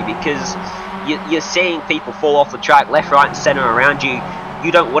 aren't you? Because you're seeing people fall off the track left, right and centre around you.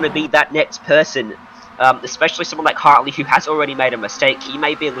 You don't want to be that next person, especially someone like Hartley who has already made a mistake. He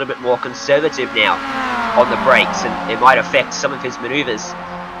may be a little bit more conservative now on the brakes, and it might affect some of his manoeuvres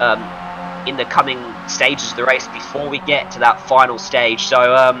in the coming stages of the race before we get to that final stage.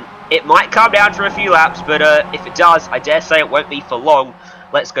 So it might calm down for a few laps, but if it does, I dare say it won't be for long.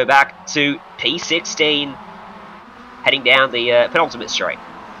 Let's go back to P16, heading down the penultimate straight.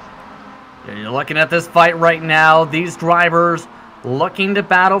 Yeah, you're looking at this fight right now. These drivers looking to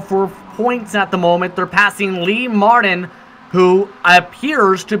battle for points at the moment. They're passing Lee Martin, who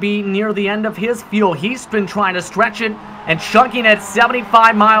appears to be near the end of his fuel. He's been trying to stretch it and chugging at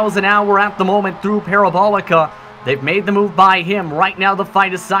 75 miles an hour at the moment through Parabolica. They've made the move by him. Right now the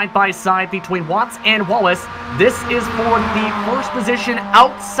fight is side by side between Watts and Wallace. This is for the first position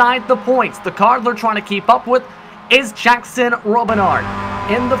outside the points. The car they're trying to keep up with is Jackson Robinard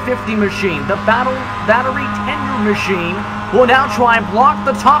in the 50 machine. The battery tender machine will now try and block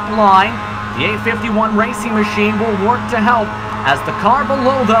the top line. The A51 racing machine will work to help as the car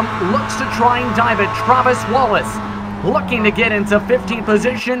below them looks to try and dive at Travis Wallace. Looking to get into 15th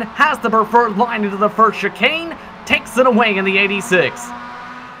position, has the preferred line into the first chicane, takes it away in the 86.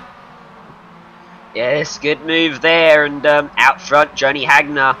 Yes, good move there, and out front, Joni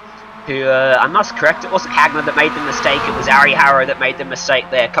Hagner, who, I must correct, it wasn't Hagner that made the mistake, it was Ari Harrow that made the mistake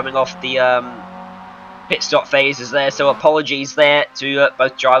there, coming off the pit stop phases there, so apologies there to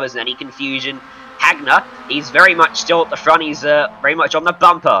both drivers and any confusion. Hagner, he's very much still at the front, he's very much on the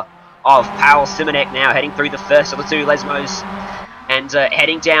bumper of Paul Simonek now, heading through the first of the two Lesmos, and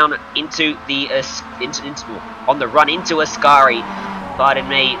heading down into the, on the run into Ascari. Pardon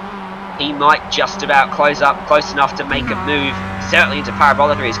me, he might just about close enough to make a move. Certainly into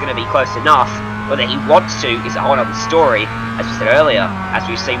Parabolica he's going to be close enough. Whether he wants to is a whole other story. As we said earlier, as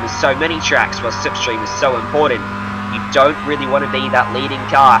we've seen with so many tracks where slipstream is so important, you don't really want to be that leading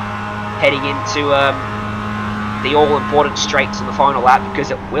car heading into the all-important straights in the final lap, because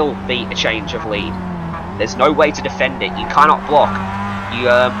it will be a change of lead. There's no way to defend it. You cannot block. You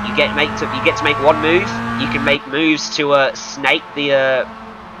get to make one move. You can make moves to snake the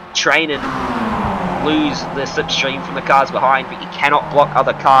train and lose the slipstream from the cars behind, but you cannot block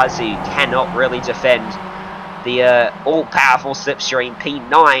other cars, so you cannot really defend. The all-powerful slipstream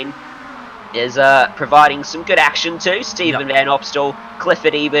P9 is providing some good action too. Stephen Van Opstal,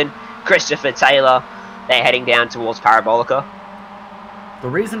 Clifford Eben, Christopher Taylor, they're heading down towards Parabolica. The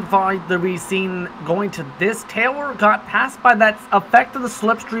reason why we've seen going to this, Taylor got passed by that effect of the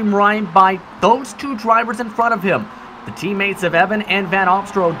slipstream rhyme by those two drivers in front of him. The teammates of Evan and Van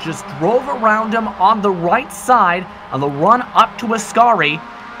Opstal just drove around him on the right side on the run up to Ascari,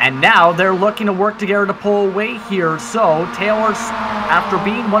 and now they're looking to work together to pull away here. So Taylor, after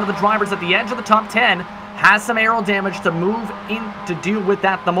being one of the drivers at the edge of the top 10, has some aero damage to move in to deal with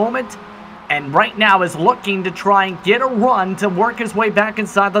at the moment, and right now is looking to try and get a run to work his way back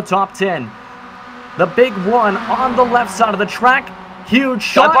inside the top 10. The big one on the left side of the track, huge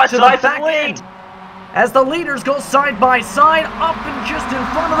shot to the back end. As the leaders go side by side, up and just in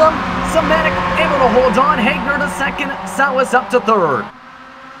front of them, Simonek able to hold on, Hagner to second, Salas up to third.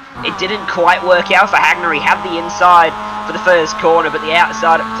 It didn't quite work out for Hagner. He had the inside for the first corner, but the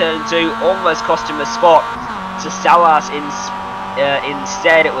outside at turn 2 almost cost him a spot. To Salas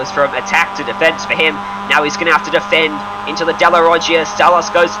instead, it was from attack to defense for him. Now he's going to have to defend into the Della Roggia. Salas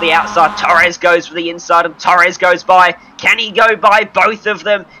goes to the outside, Torres goes for the inside, and Torres goes by. Can he go by both of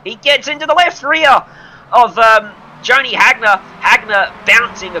them? He gets into the left rear of Joni Hagner. Hagner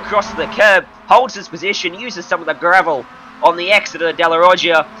bouncing across the curb, holds his position, uses some of the gravel on the exit of the Della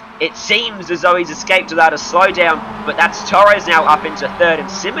Roggia. It seems as though he's escaped without a slowdown, but that's Torres now up into third, and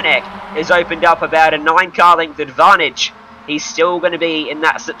Simonek has opened up about a 9-car length advantage. He's still going to be in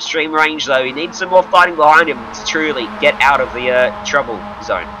that slipstream range though. He needs some more fighting behind him to truly get out of the trouble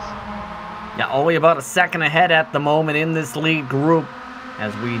zone. Yeah, only about a second ahead at the moment in this lead group,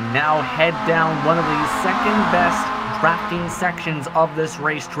 as we now head down one of the second best drafting sections of this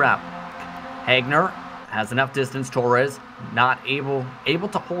racetrack. Hagner has enough distance. Torres not able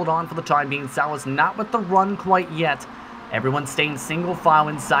to hold on for the time being. Salas not with the run quite yet. Everyone staying single file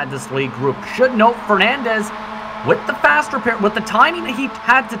inside this lead group. Should note Fernandez with the fast repair, with the timing that he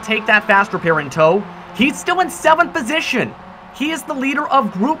had to take that fast repair in tow, he's still in 7th position. He is the leader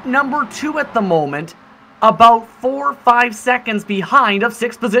of group number 2 at the moment, about 4 or 5 seconds behind of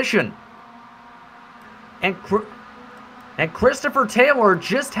 6th position. And And Christopher Taylor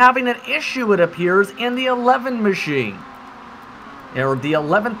just having an issue, it appears, in the 11 machine. Or the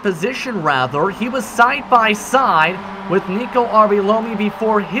 11th position, rather. He was side by side with Nico Arbilomi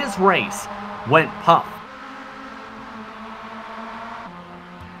before his race went puff.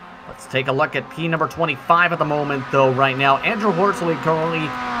 Let's take a look at P number 25 at the moment, though, right now. Andrew Horsley currently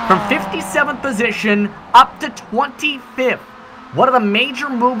from 57th position up to 25th. One of the major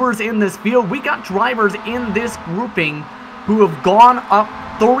movers in this field. We got drivers in this grouping who have gone up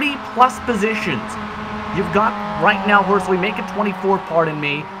 30-plus positions. You've got, right now, Horsley making 24th, pardon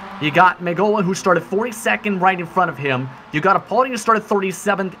me. You got Megola, who started 42nd right in front of him. You got Apollo, who started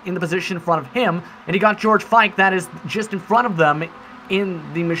 37th in the position in front of him. And you got George Fike, that is just in front of them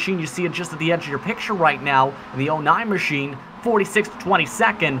in the machine. You see it just at the edge of your picture right now. In the 09 machine, 46th to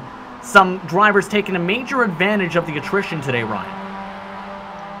 22nd. Some drivers taking a major advantage of the attrition today, Ryan.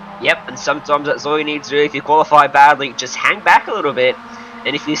 Yep, and sometimes that's all you need to do. If you qualify badly, just hang back a little bit.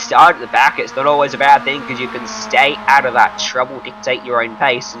 And if you start at the back, it's not always a bad thing because you can stay out of that trouble, dictate your own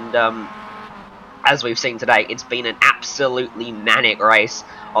pace. And as we've seen today, it's been an absolutely manic race.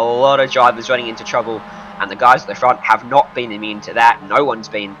 A lot of drivers running into trouble, and the guys at the front have not been immune to that. No one's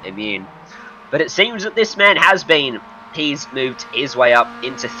been immune. But it seems that this man has been. He's moved his way up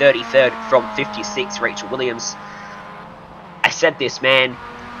into 33rd from 56, Rachel Williams. I said this man,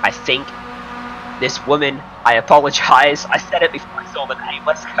 I think. This woman, I apologise. I said it before I saw the name.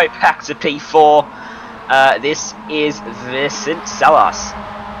 Let's go back to P4. This is Vincent Salas.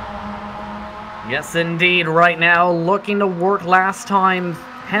 Yes, indeed. Right now, looking to work last time,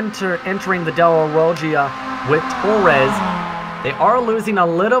 entering the Della Roggia with Torres. They are losing a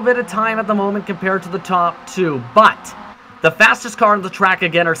little bit of time at the moment compared to the top two, but the fastest car on the track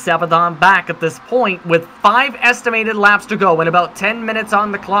again are 7th on back at this point with 5 estimated laps to go and about 10 minutes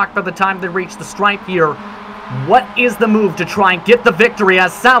on the clock by the time they reach the stripe here. What is the move to try and get the victory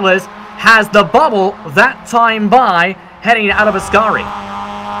as Salas has the bubble that time by heading out of Ascari?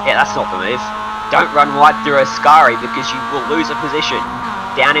 Yeah, that's not the move. Don't run wide through Ascari because you will lose a position.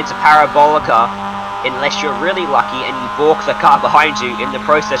 Down into Parabolica, unless you're really lucky and you balk the car behind you in the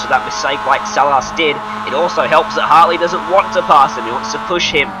process of that mistake like Salas did. It also helps that Hartley doesn't want to pass him. He wants to push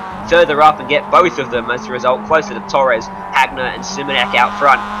him further up and get both of them as a result closer to Torres, Hagner and Simonek out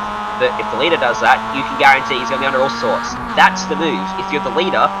front. But if the leader does that, you can guarantee he's going to be under all sorts. That's the move. If you're the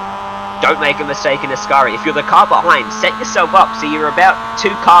leader, don't make a mistake in Ascari. If you're the car behind, set yourself up so you're about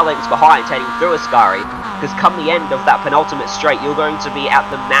 2 car lengths behind heading through Ascari, because come the end of that penultimate straight, you're going to be at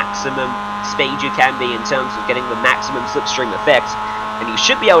the maximum speed you can be in terms of getting the maximum slipstream effect, and you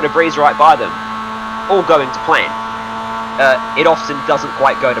should be able to breeze right by them, all going to plan. It often doesn't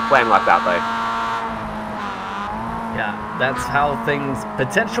quite go to plan like that, though. Yeah, that's how things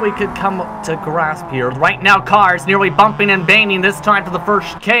potentially could come to grasp here. Right now, cars nearly bumping and banging, this time to the first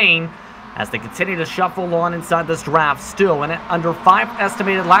chicane, as they continue to shuffle on inside this draft, still in it, under 5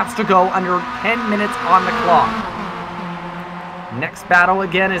 estimated laps to go, under 10 minutes on the clock. Next battle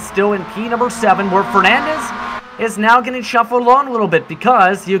again is still in P number 7, where Fernandez is now getting shuffled on a little bit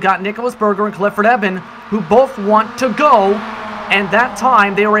because you got Nicholas Berger and Clifford Eben, who both want to go, and that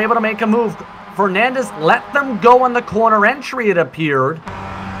time they were able to make a move. Fernandez let them go on the corner entry, it appeared,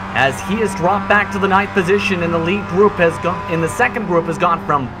 as he has dropped back to the 9th position, and the lead group has gone, in the second group has gone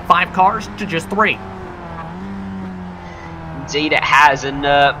from 5 cars to just 3. Indeed it has, and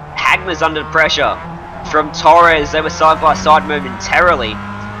Hagner's under pressure from Torres. They were side by side momentarily.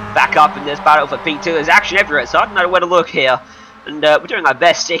 Back up in this battle for P2. There's action everywhere, so I don't know where to look here. And we're doing our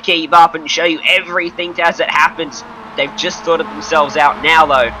best to keep up and show you everything as it happens. They've just sorted themselves out now,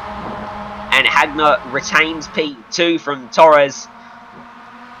 though. And Hagner retains P2 from Torres.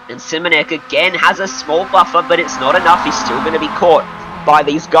 And Simonek again has a small buffer, but it's not enough. He's still going to be caught by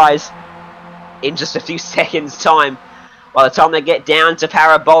these guys in just a few seconds' time. By the time they get down to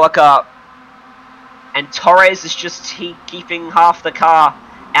Parabolica. And Torres is just keeping half the car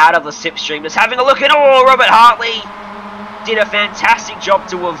out of the slipstream. Just having a look at, Robert Hartley did a fantastic job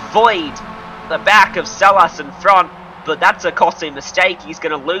to avoid the back of Salas in front. But that's a costly mistake. He's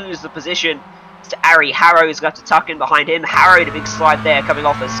going to lose the position to Ari Harrow. He's going to have to tuck in behind him. Harrow had a big slide there coming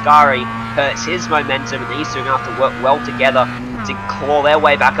off Ascari. Hurts his momentum, and these two are going to have to work well together to claw their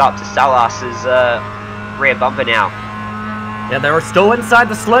way back up to Salas's rear bumper now. Yeah, they're still inside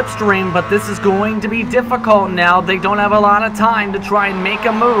the slipstream, but this is going to be difficult now. They don't have a lot of time to try and make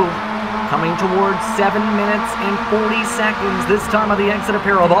a move. Coming towards 7 minutes and 40 seconds. This time of the exit of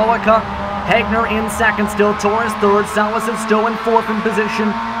Parabolica. Hagner in second, still Torres third. Salas is still in 4th in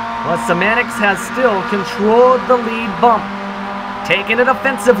position. But Semanix has still controlled the lead bump. taking a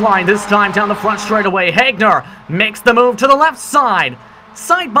defensive line this time down the front straightaway. Hagner makes the move to the left side.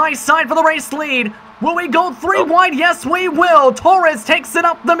 Side by side for the race lead. Will we go 3 wide? Yes, we will. Torres takes it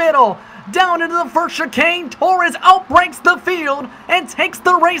up the middle. Down into the first chicane. Torres outbreaks the field and takes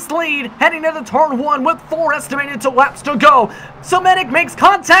the race lead. Heading into turn 1 with 4 estimated laps to go. Semenic makes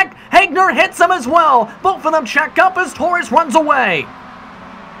contact. Hagner hits him as well. Both of them check up as Torres runs away.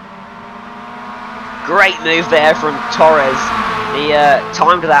 Great move there from Torres. He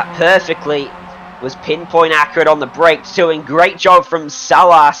timed that perfectly. Was pinpoint accurate on the brakes too, and great job from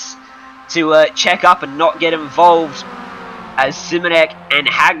Salas to check up and not get involved as Simonek and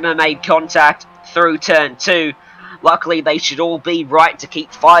Hagner made contact through turn 2. Luckily, they should all be right to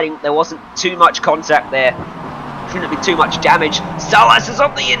keep fighting. There wasn't too much contact there. Shouldn't be too much damage. Salas is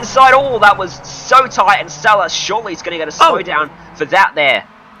on the inside. Oh, that was so tight, and Salas surely is going to get a slowdown for that there.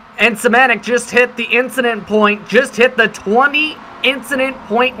 And Simonek just hit the incident point, just hit the 20 incident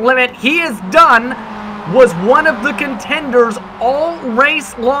point limit. He is done. Was one of the contenders all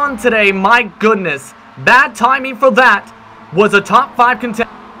race long today. My goodness. Bad timing for that. Was a top 5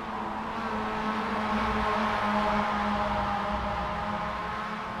 contender.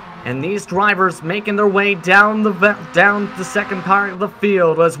 And these drivers making their way down the second part of the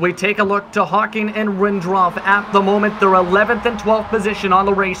field as we take a look to Hawking and Rindroff. At the moment, they're 11th and 12th position on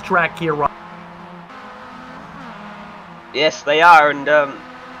the racetrack here. Yes, they are, and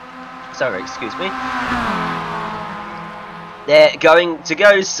sorry, excuse me. They're going to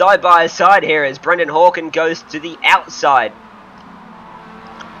go side by side here as Brendan Hawken goes to the outside.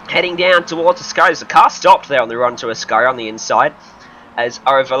 Heading down towards Ascari. There's a car stopped there on the run to Ascari on the inside as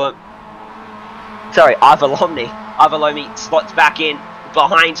Avalomi slots back in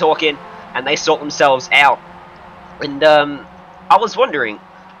behind Hawken, and they sort themselves out. And I was wondering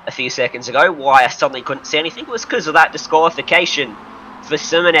a few seconds ago why I suddenly couldn't see anything. It was because of that disqualification for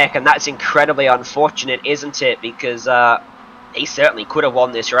Simonek, and that's incredibly unfortunate, isn't it? Because he certainly could have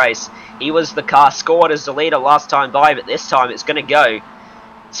won this race. He was the car scored as the leader last time by, but this time it's going to go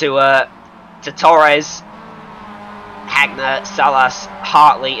to Torres, Hagner, Salas,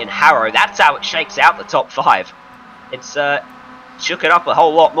 Hartley, and Harrow. That's how it shakes out the top 5. It's shook it up a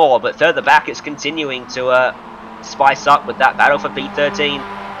whole lot more, but further back it's continuing to spice up with that battle for P13.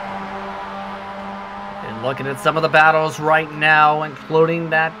 And looking at some of the battles right now, including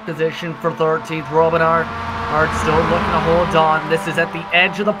that position for 13th, Robinard still looking to hold on. This is at the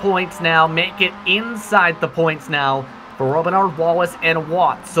edge of the points now. Make it inside the points now for Robinard, Wallace, and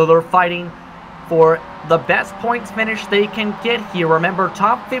Watts. So they're fighting for the best points finish they can get here. Remember,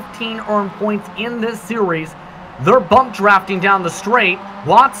 top 15 earn points in this series. They're bump drafting down the straight.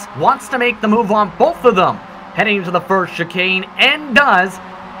 Watts wants to make the move on both of them. Heading into the first chicane, and does.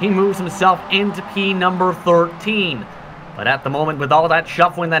 He moves himself into P number 13. But at the moment, with all that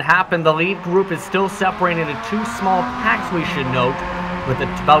shuffling that happened, the lead group is still separated into 2 small packs, we should note, with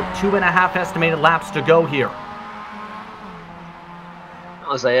about 2.5 estimated laps to go here. That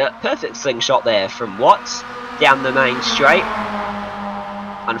was a perfect slingshot there from Watts down the main straight.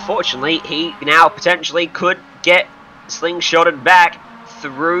 Unfortunately, he now potentially could get slingshotted back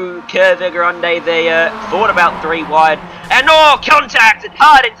through Curva Grande. They thought about 3 wide, and contact and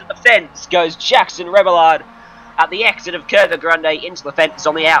hard into the fence goes Jackson Rebellard at the exit of Curva Grande into the fence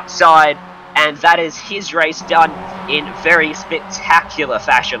on the outside, and that is his race done in very spectacular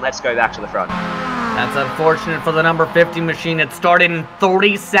fashion. Let's go back to the front. That's unfortunate for the number 50 machine. It started in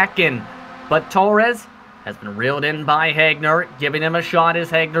 32nd, but Torres has been reeled in by Hagner, giving him a shot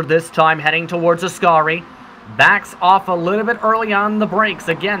as Hagner this time heading towards Ascari. Backs off a little bit early on the brakes.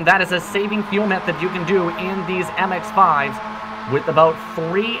 Again, that is a saving fuel method you can do in these MX-5s. With about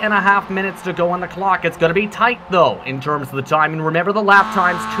 3.5 minutes to go on the clock. It's going to be tight, though, in terms of the time. And remember the lap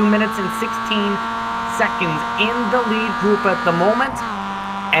times, 2 minutes and 16 seconds in the lead group at the moment.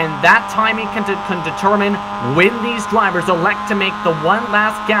 And that timing can determine when these drivers elect to make the one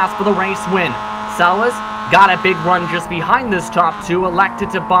last gasp for the race win. Salas got a big run just behind this top 2, elected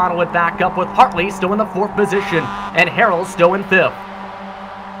to bottle it back up with Hartley still in the 4th position and Harrell still in 5th.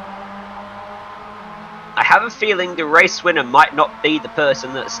 I have a feeling the race winner might not be the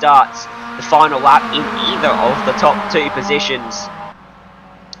person that starts the final lap in either of the top 2 positions.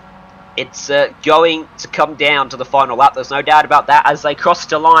 It's going to come down to the final lap, there's no doubt about that. As they cross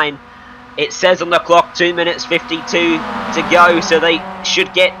the line, it says on the clock 2 minutes 52 to go, so they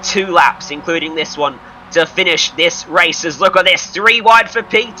should get 2 laps, including this one, to finish this race. As look at this, 3 wide for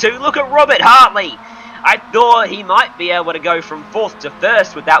P2. Look at Robert Hartley. I thought he might be able to go from 4th to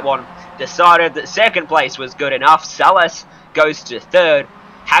 1st with that one. Decided that 2nd place was good enough. Salas goes to 3rd.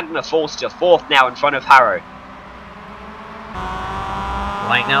 Hagner falls to 4th now in front of Harrow.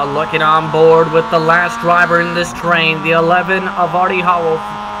 Right now looking on board with the last driver in this train, the 11 of Artie Howell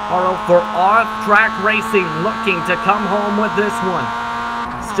for off-track racing, looking to come home with this one.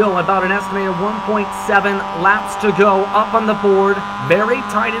 Still about an estimated 1.7 laps to go up on the board. Very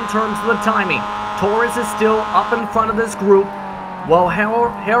tight in terms of the timing. Torres is still up in front of this group, while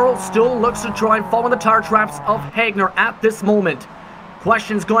Harold still looks to try and fall in the tire traps of Hagner at this moment.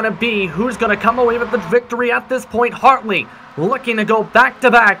 Question's going to be who's going to come away with the victory at this point. Hartley looking to go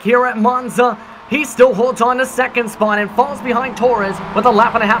back-to-back here at Monza. He still holds on to second spot and falls behind Torres with a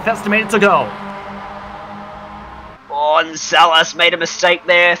lap and a half estimated to go. Salas made a mistake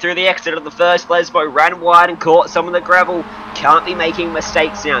there through the exit of the first. Lesbo ran wide and caught some of the gravel. Can't be making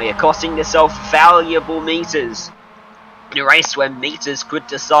mistakes now. You're costing yourself valuable meters in a race where meters could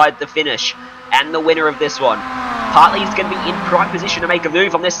decide the finish and the winner of this one. Hartley's going to be in prime position to make a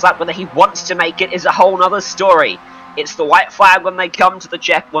move on this lap. Whether he wants to make it is a whole other story. It's the white flag when they come to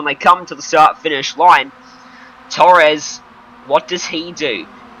the start-finish line. Torres, what does he do?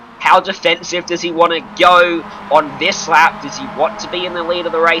 How defensive does he want to go on this lap? Does he want to be in the lead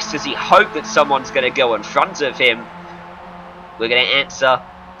of the race? Does he hope that someone's going to go in front of him? We're going to answer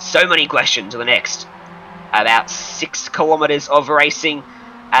so many questions in the next about 6 kilometers of racing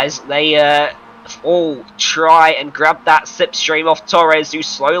as they all try and grab that slipstream off Torres, who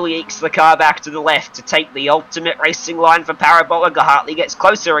slowly ekes the car back to the left to take the ultimate racing line for Parabolica. Hartley gets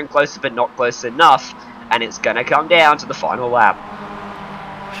closer and closer, but not close enough, and it's going to come down to the final lap.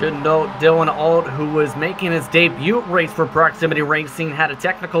 Should note Dylan Alt, who was making his debut race for Proximity Racing, had a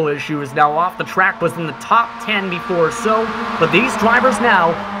technical issue, is now off the track, was in the top 10 before so, but these drivers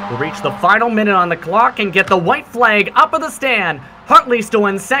now will reach the final minute on the clock and get the white flag up of the stand. Hartley still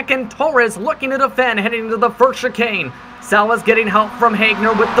in second, Torres looking to defend heading into the first chicane. Salas getting help from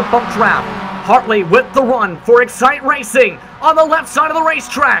Hagner with the bump trap. Hartley with the run for Excite Racing on the left side of the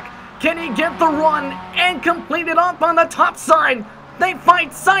racetrack. Can he get the run and complete it up on the top side? They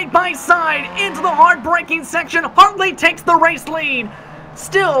fight side by side into the hard braking section. Hartley takes the race lead.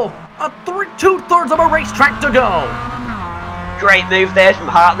 Still, two-thirds of a racetrack to go. Great move there from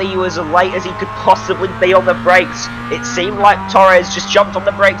Hartley. He was as late as he could possibly be on the brakes. It seemed like Torres just jumped on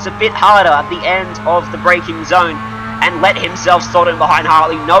the brakes a bit harder at the end of the braking zone and let himself slot in behind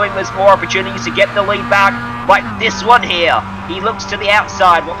Hartley, knowing there's more opportunities to get the lead back, like this one here. He looks to the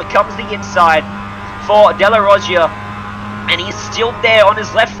outside, what becomes the inside for De La Roggia, and he's still there on his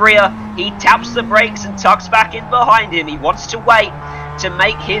left rear. He taps the brakes and tucks back in behind him. He wants to wait to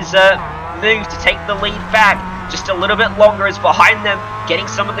make his move to take the lead back. Just a little bit longer is behind them, getting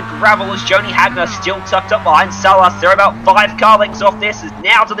some of the gravel as Joni Hagner still tucked up behind Salas. They're about 5 car lengths off this, as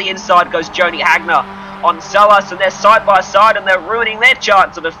now to the inside goes Joni Hagner on Salas, and they're side by side, and they're ruining their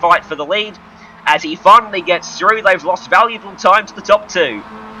chance of a fight for the lead. As he finally gets through, they've lost valuable time to the top 2.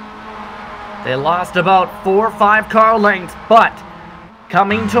 They lost about 4 or 5 car lengths, but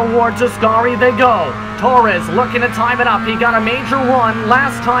coming towards Ascari they go. Torres looking to time it up. He got a major run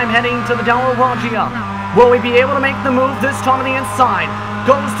last time heading to the De La Roggia. Will he be able to make the move this time on the inside?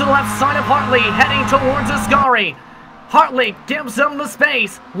 Goes to the left side of Hartley, heading towards Ascari. Hartley gives him the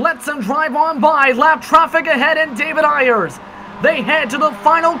space, lets him drive on by. Lap traffic ahead and David Ayers. They head to the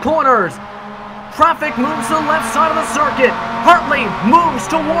final corners. Traffic moves to the left side of the circuit. Hartley moves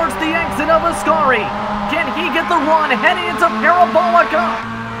towards the exit of Ascari. Can he get the run heading into Parabolica?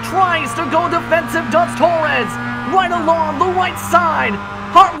 Tries to go defensive, does Torres. Right along the right side.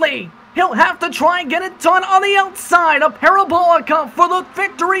 Hartley, he'll have to try and get it done on the outside of Parabolica for the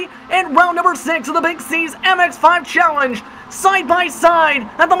victory in round number 6 of the Big C's MX-5 Challenge. Side by side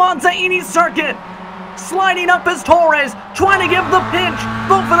at the Monza circuit. Sliding up is Torres, trying to give the pinch.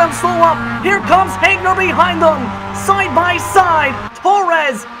 Both of them slow up. Here comes Hagner behind them. Side by side,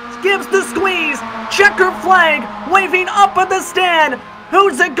 Torres gives the squeeze. Checker flag waving up at the stand.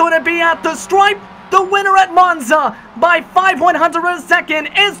 Who's it going to be at the stripe? The winner at Monza by 5/100 of a second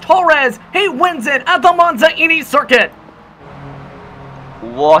is Torres. He wins it at the Monza circuit.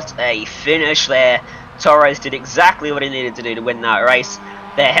 What a finish there. Torres did exactly what he needed to do to win that race.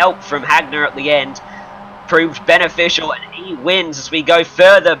 The help from Hagner at the end proved beneficial, and he wins as we go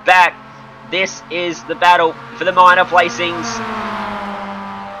further back. This is the battle for the minor placings,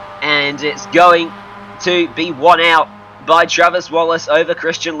 and it's going to be won out by Travis Wallace over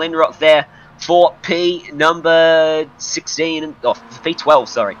Christian Lindroth there for P12,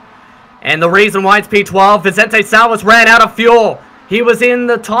 sorry. And the reason why it's P12, Vicente Salas ran out of fuel. He was in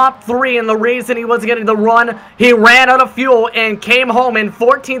the top 3, and the reason he wasn't getting the run, he ran out of fuel and came home in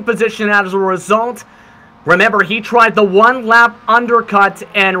 14th position as a result. Remember, he tried the 1-lap undercut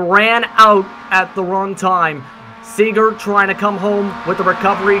and ran out at the wrong time. Seeger trying to come home with the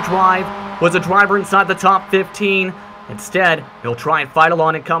recovery drive. Was a driver inside the top 15. Instead, he'll try and fight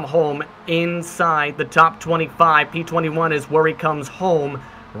along and come home inside the top 25. P21 is where he comes home,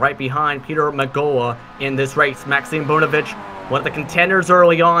 right behind Peter Magoa in this race. Maxime Bunovic, one of the contenders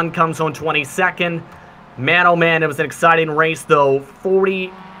early on, comes home 22nd. Man, oh man, it was an exciting race, though.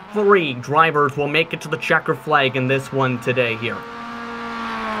 43 drivers will make it to the checker flag in this one today here.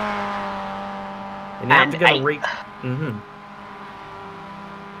 And you have to get a rate.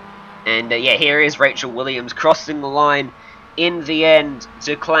 And yeah, here is Rachel Williams crossing the line in the end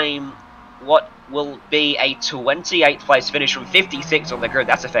to claim what will be a 28th place finish from 56 on the grid.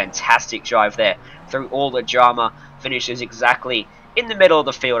 That's a fantastic drive there through all the drama. Finishes exactly in the middle of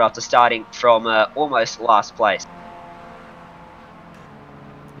the field after starting from almost last place.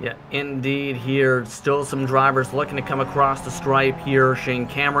 Yeah, indeed here. Still some drivers looking to come across the stripe here. Shane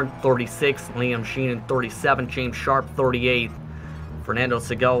Cameron, 36. Liam Sheenan, 37. James Sharp, 38. Fernando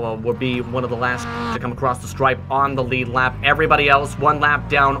Segoa will be one of the last to come across the stripe on the lead lap. Everybody else 1 lap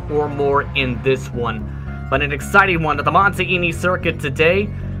down or more in this one. But an exciting one at the Monza Eni circuit today.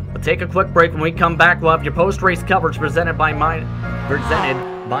 We'll take a quick break. When we come back, we'll have your post-race coverage presented by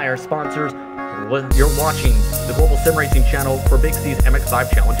our sponsors. You're watching the Global SimRacing Channel for Big C's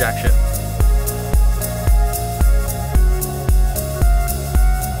MX-5 Challenge action.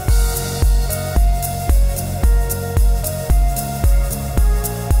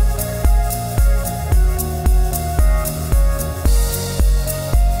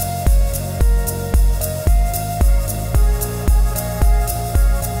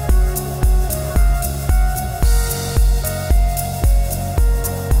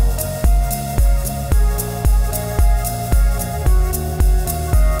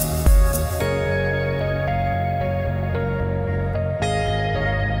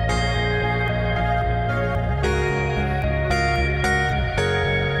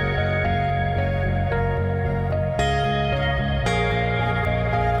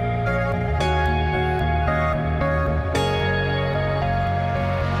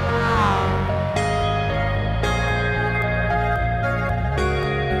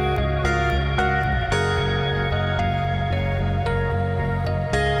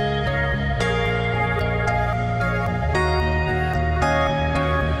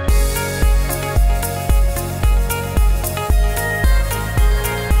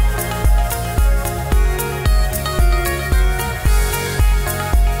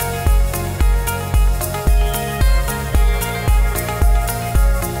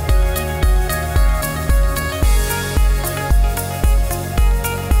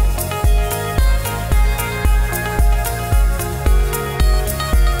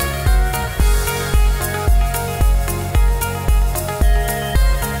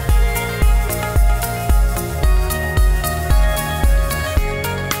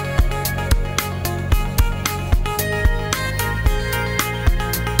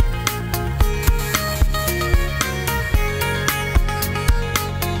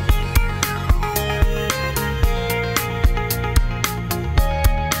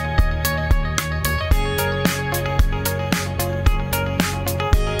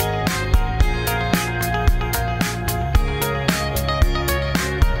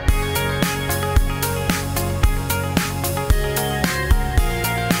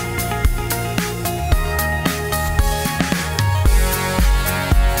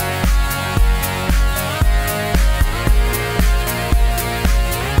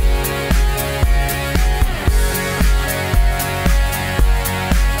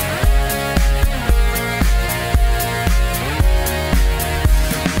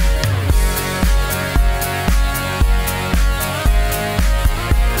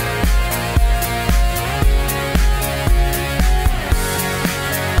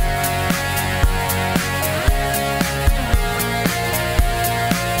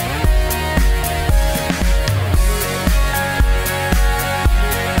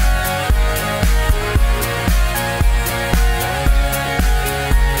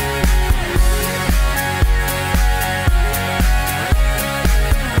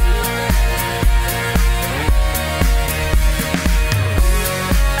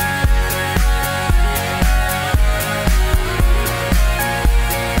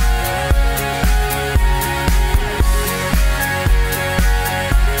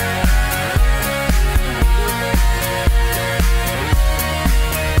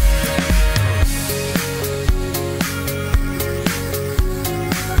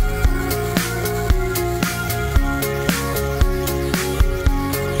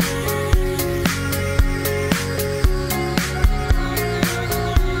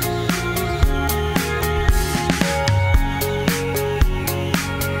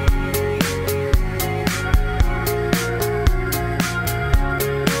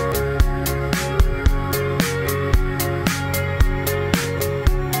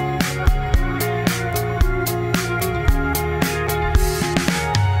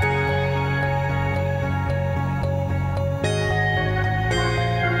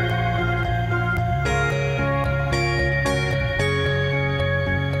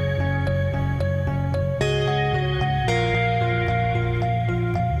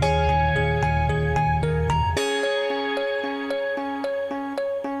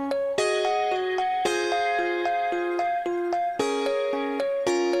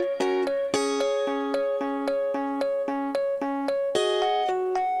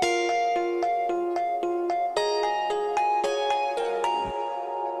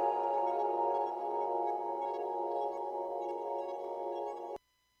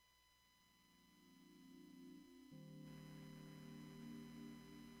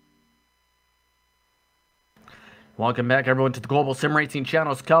 Welcome back, everyone, to the Global SimRacing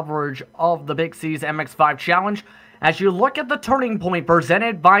Channel's coverage of the Big C's MX-5 Challenge. As you look at the turning point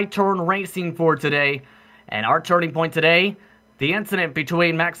presented by Turn Racing for today, and our turning point today, the incident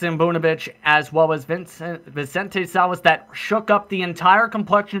between Maxim Bunovic as well as Vicente Salas that shook up the entire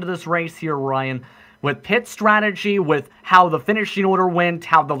complexion of this race here, Ryan. With pit strategy, with how the finishing order went,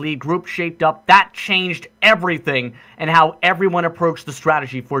 how the lead group shaped up, that changed everything and how everyone approached the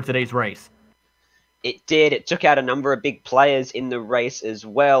strategy for today's race. It did. It took out a number of big players in the race as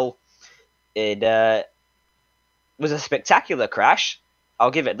well. It was a spectacular crash. I'll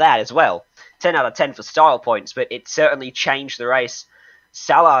give it that as well. 10 out of 10 for style points, but it certainly changed the race.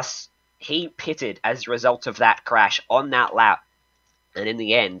 Salas, he pitted as a result of that crash on that lap. And in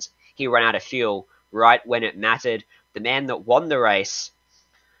the end, he ran out of fuel right when it mattered. The man that won the race,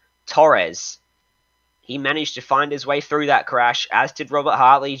 Torres, he managed to find his way through that crash, as did Robert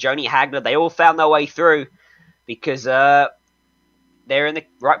Hartley, Joni Hagner. They all found their way through because they're in the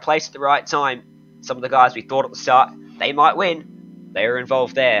right place at the right time. Some of the guys we thought at the start they might win, they were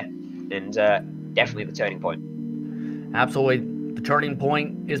involved there, and definitely the turning point. Absolutely. The turning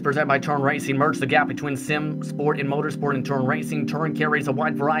point is presented by Turn Racing. Merge the gap between sim, sport, and motorsport in Turn Racing. Turn carries a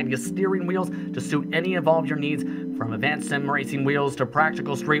wide variety of steering wheels to suit any of all of your needs. From advanced sim racing wheels to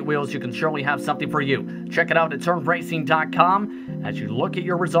practical street wheels, you can surely have something for you. Check it out at turnracing.com as you look at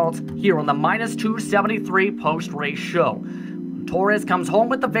your results here on the -273 post-race show. Torres comes home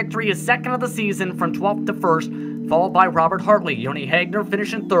with the victory, his second of the season from 12th to 1st, followed by Robert Hartley. Joni Hagner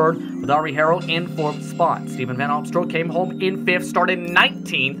finishing 3rd, with Ari Harrell in 4th spot. Stephen Van Opstrow came home in 5th, started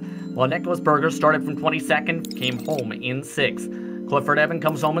 19th, while Nicholas Berger started from 22nd, came home in 6th. Clifford Evan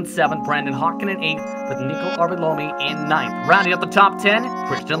comes home in 7th, Brandon Hawken in 8th, with Nico Arvelomi in 9th. Rounding up the top 10,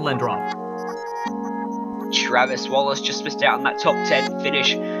 Christian Lindros. Travis Wallace just missed out on that top 10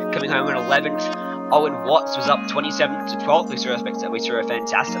 finish, coming home in 11th. Owen Watts was up 27th to 12th. We saw a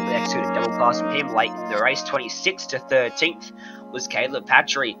fantastically executed double pass from him late in the race. 26th to 13th was Caleb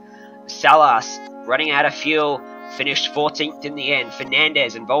Patry. Salas, running out of fuel, finished 14th in the end.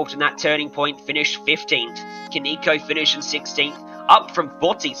 Fernandez, involved in that turning point, finished 15th. Kaneko finished in 16th. Up from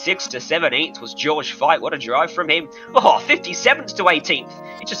 46th to 17th was George Fight. What a drive from him. Oh, 57th to 18th.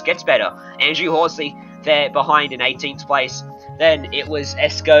 It just gets better. Andrew Horsley there behind in 18th place. Then it was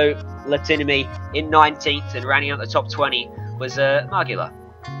Esko Latinami in 19th, and rounding out the top 20 was Margula.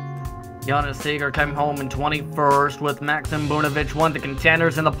 Jonas Seeger came home in 21st, with Maxim Bunovic, one of the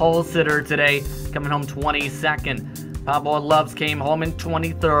contenders in the pole sitter today, coming home 22nd. Pablo Loves came home in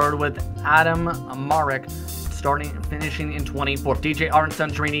 23rd, with Adam Marek finishing in 24th. DJ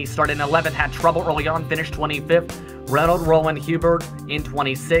Arnson-Santorini started in 11th, had trouble early on, finished 25th. Reynolds Rowan Hubert in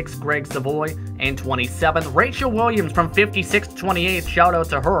 26th, Greg Savoy in 27th. Rachel Williams from 56th to 28th, shout out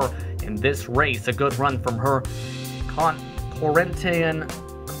to her in this race. A good run from her. Corentin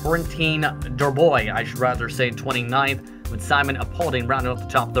Durboy, I should rather say, 29th, with Simon Appolding rounding up the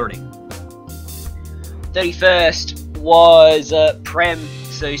top 30. 31st was Prem,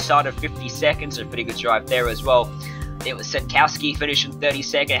 so he started 52nd, so a pretty good drive there as well. It was Senkowski finishing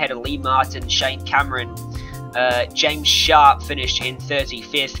 32nd, ahead of Lee Martin, Shane Cameron. James Sharp finished in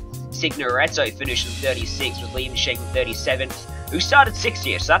 35th. Signoretto finished in 36th, with Liam Sheng in 37th, who started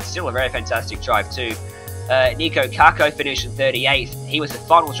 60th, so that's still a very fantastic drive too. Nico Kako finished in 38th. He was the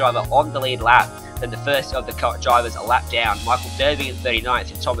final driver on the lead lap, then the first of the drivers a lap down. Michael Derby in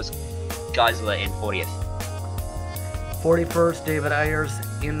 39th, and Thomas Geisler in 40th. 41st, David Ayers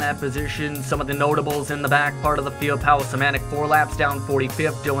in that position. Some of the notables in the back part of the field. Paolo Semanek 4 laps down,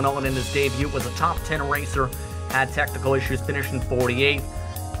 45th. Dylan Owen in his debut was a top 10 racer. Had technical issues, finishing 48th.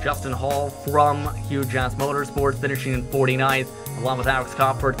 Justin Hall from Huge Ass Motorsports finishing in 49th, along with Alex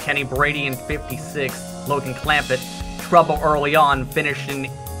Copford. Kenny Brady in 56th. Logan Clampett, trouble early on, finishing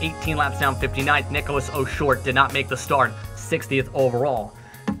 18 laps down, 59th. Nicholas O'Short did not make the start, 60th overall.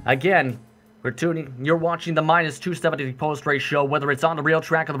 Again, you're watching the -273 post-race show, whether it's on the real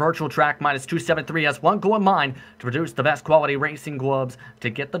track or the virtual track. -273 has one goal in mind: to produce the best quality racing gloves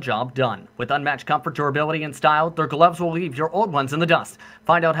to get the job done. With unmatched comfort, durability, and style, their gloves will leave your old ones in the dust.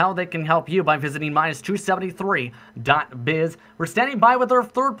 Find out how they can help you by visiting -273.biz. We're standing by with our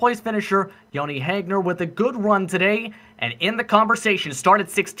 3rd place finisher, Joni Hagner, with a good run today, and in the conversation, started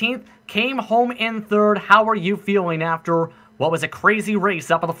 16th, came home in 3rd. How are you feeling after what was a crazy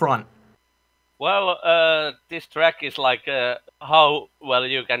race up at the front? Well, this track is like how well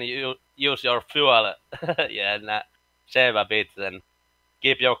you can use your fuel, yeah, and save a bit and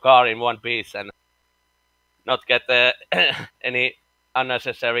keep your car in one piece and not get any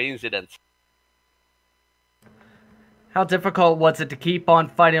unnecessary incidents. How difficult was it to keep on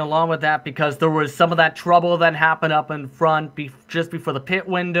fighting along with that, because there was some of that trouble that happened up in front just before the pit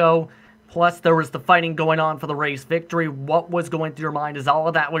window, plus there was the fighting going on for the race victory. What was going through your mind as all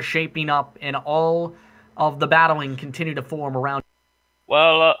of that was shaping up and all of the battling continued to form around?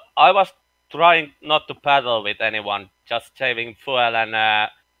 Well, I was trying not to paddle with anyone, just saving fuel and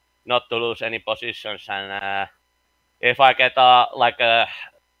not to lose any positions. And if I get a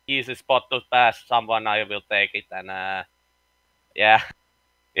easy spot to pass someone, I will take it. And yeah,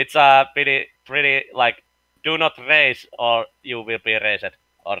 it's pretty like, do not race or you will be raced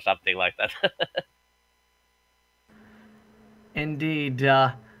or something like that. Indeed.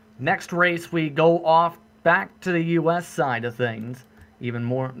 Next race, we go off back to the U.S. side of things, even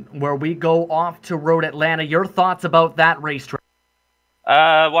more, where we go off to Road Atlanta. Your thoughts about that racetrack?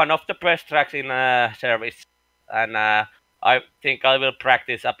 One of the best tracks in service, and I think I will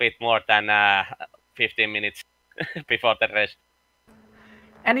practice a bit more than 15 minutes before the race.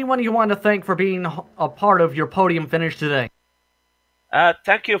 Anyone you want to thank for being a part of your podium finish today?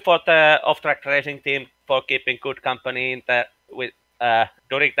 Thank you for the off-track racing team for keeping good company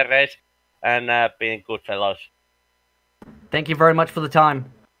during the race and being good fellows. Thank you very much for the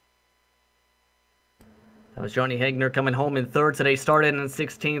time. That was Johnny Hagner coming home in third today, started in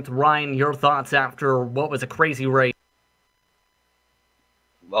 16th. Ryan, your thoughts after what was a crazy race?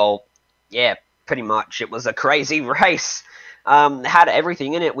 Well, yeah, pretty much. It was a crazy race. Had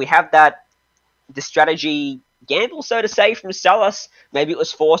everything in it. We have the strategy gamble, so to say, from Salas. Maybe it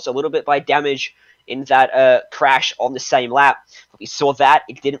was forced a little bit by damage in that crash on the same lap. But we saw that.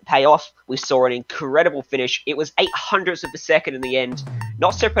 It didn't pay off. We saw an incredible finish. It was 800ths of a second in the end.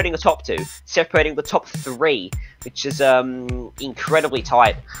 Not separating the top two, separating the top three, which is incredibly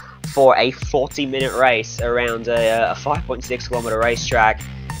tight for a 40-minute race around a 5.6-kilometer racetrack.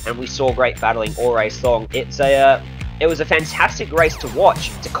 And we saw great battling all race long. It was a fantastic race to watch,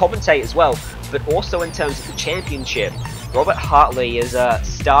 to commentate as well, but also in terms of the championship. Robert Hartley is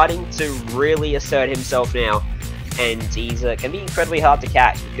starting to really assert himself now, and he's going to be incredibly hard to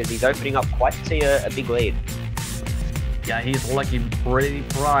catch because he's opening up quite a big lead. Yeah, he's looking pretty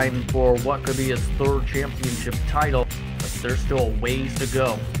prime for what could be his third championship title, but there's still a ways to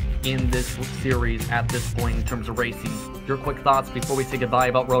go in this series at this point in terms of racing. Your quick thoughts before we say goodbye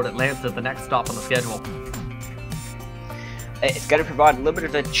about Road Atlanta, the next stop on the schedule. It's going to provide a little bit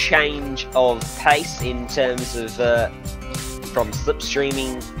of a change of pace in terms of from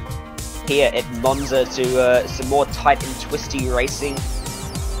slipstreaming here at Monza to some more tight and twisty racing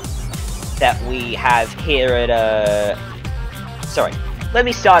that we have here at... Sorry, let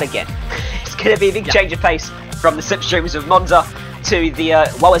me start again. It's going to be a big change of pace from the slipstreams of Monza to the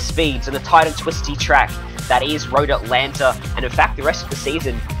lower speeds and the tight and twisty track that is Road Atlanta. And in fact, the rest of the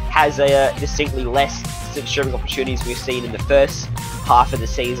season has a distinctly less slipstreaming opportunities we've seen in the first half of the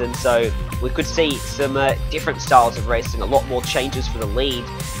season, so we could see some different styles of racing, a lot more changes for the lead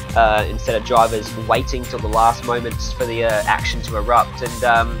instead of drivers waiting till the last moments for the action to erupt.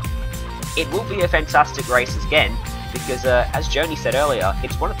 And it will be a fantastic race again because, as Joni said earlier,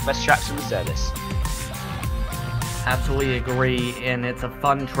 it's one of the best tracks in the service. Absolutely agree, and it's a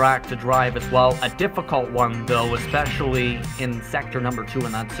fun track to drive as well. A difficult one, though, especially in sector number 2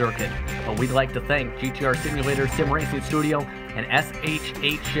 in that circuit. But we'd like to thank GTR Simulator, Sim Racing Studio, and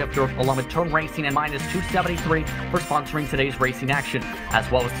SH8 Shifter, along with Turn Racing and Minus 273 for sponsoring today's racing action, as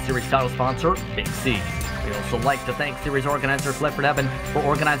well as the series title sponsor, Big C. We'd also like to thank series organizer Clifford Evan for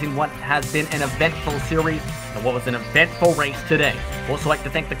organizing what has been an eventful series and what was an eventful race today. We'd also like to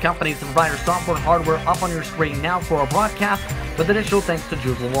thank the companies that provide our software and hardware up on your screen now for our broadcast, with additional thanks to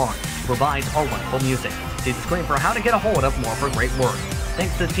Jude Lalonde, who provides our wonderful music. See the screen for how to get a hold of more for great work.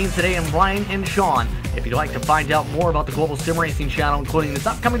 Thanks to the team today and Ryan and Sean. If you'd like to find out more about the Global SimRacing Channel, including its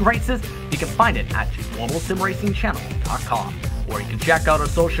upcoming races, you can find it at globalsimracingchannel.com. Or you can check out our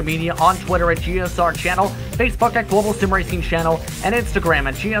social media on Twitter at GSR Channel, Facebook at Global SimRacing Channel, and Instagram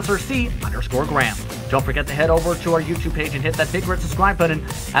at GSRC_Graham. Don't forget to head over to our YouTube page and hit that big red subscribe button,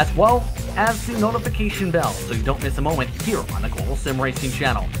 as well as the notification bell, so you don't miss a moment here on the Global SimRacing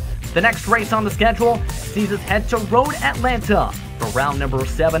Channel. The next race on the schedule sees us head to Road Atlanta for round number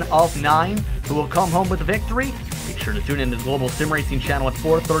 7 of 9. Who will come home with a victory? Make sure to tune in to the Global SimRacing Channel at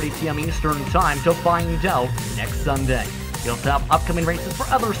 4:30 p.m. Eastern Time to find out next Sunday. We also have upcoming races for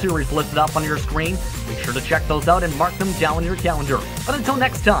other series listed up on your screen. Make sure to check those out and mark them down in your calendar. But until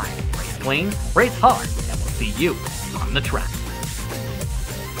next time, race clean, race hard, and we'll see you on the track.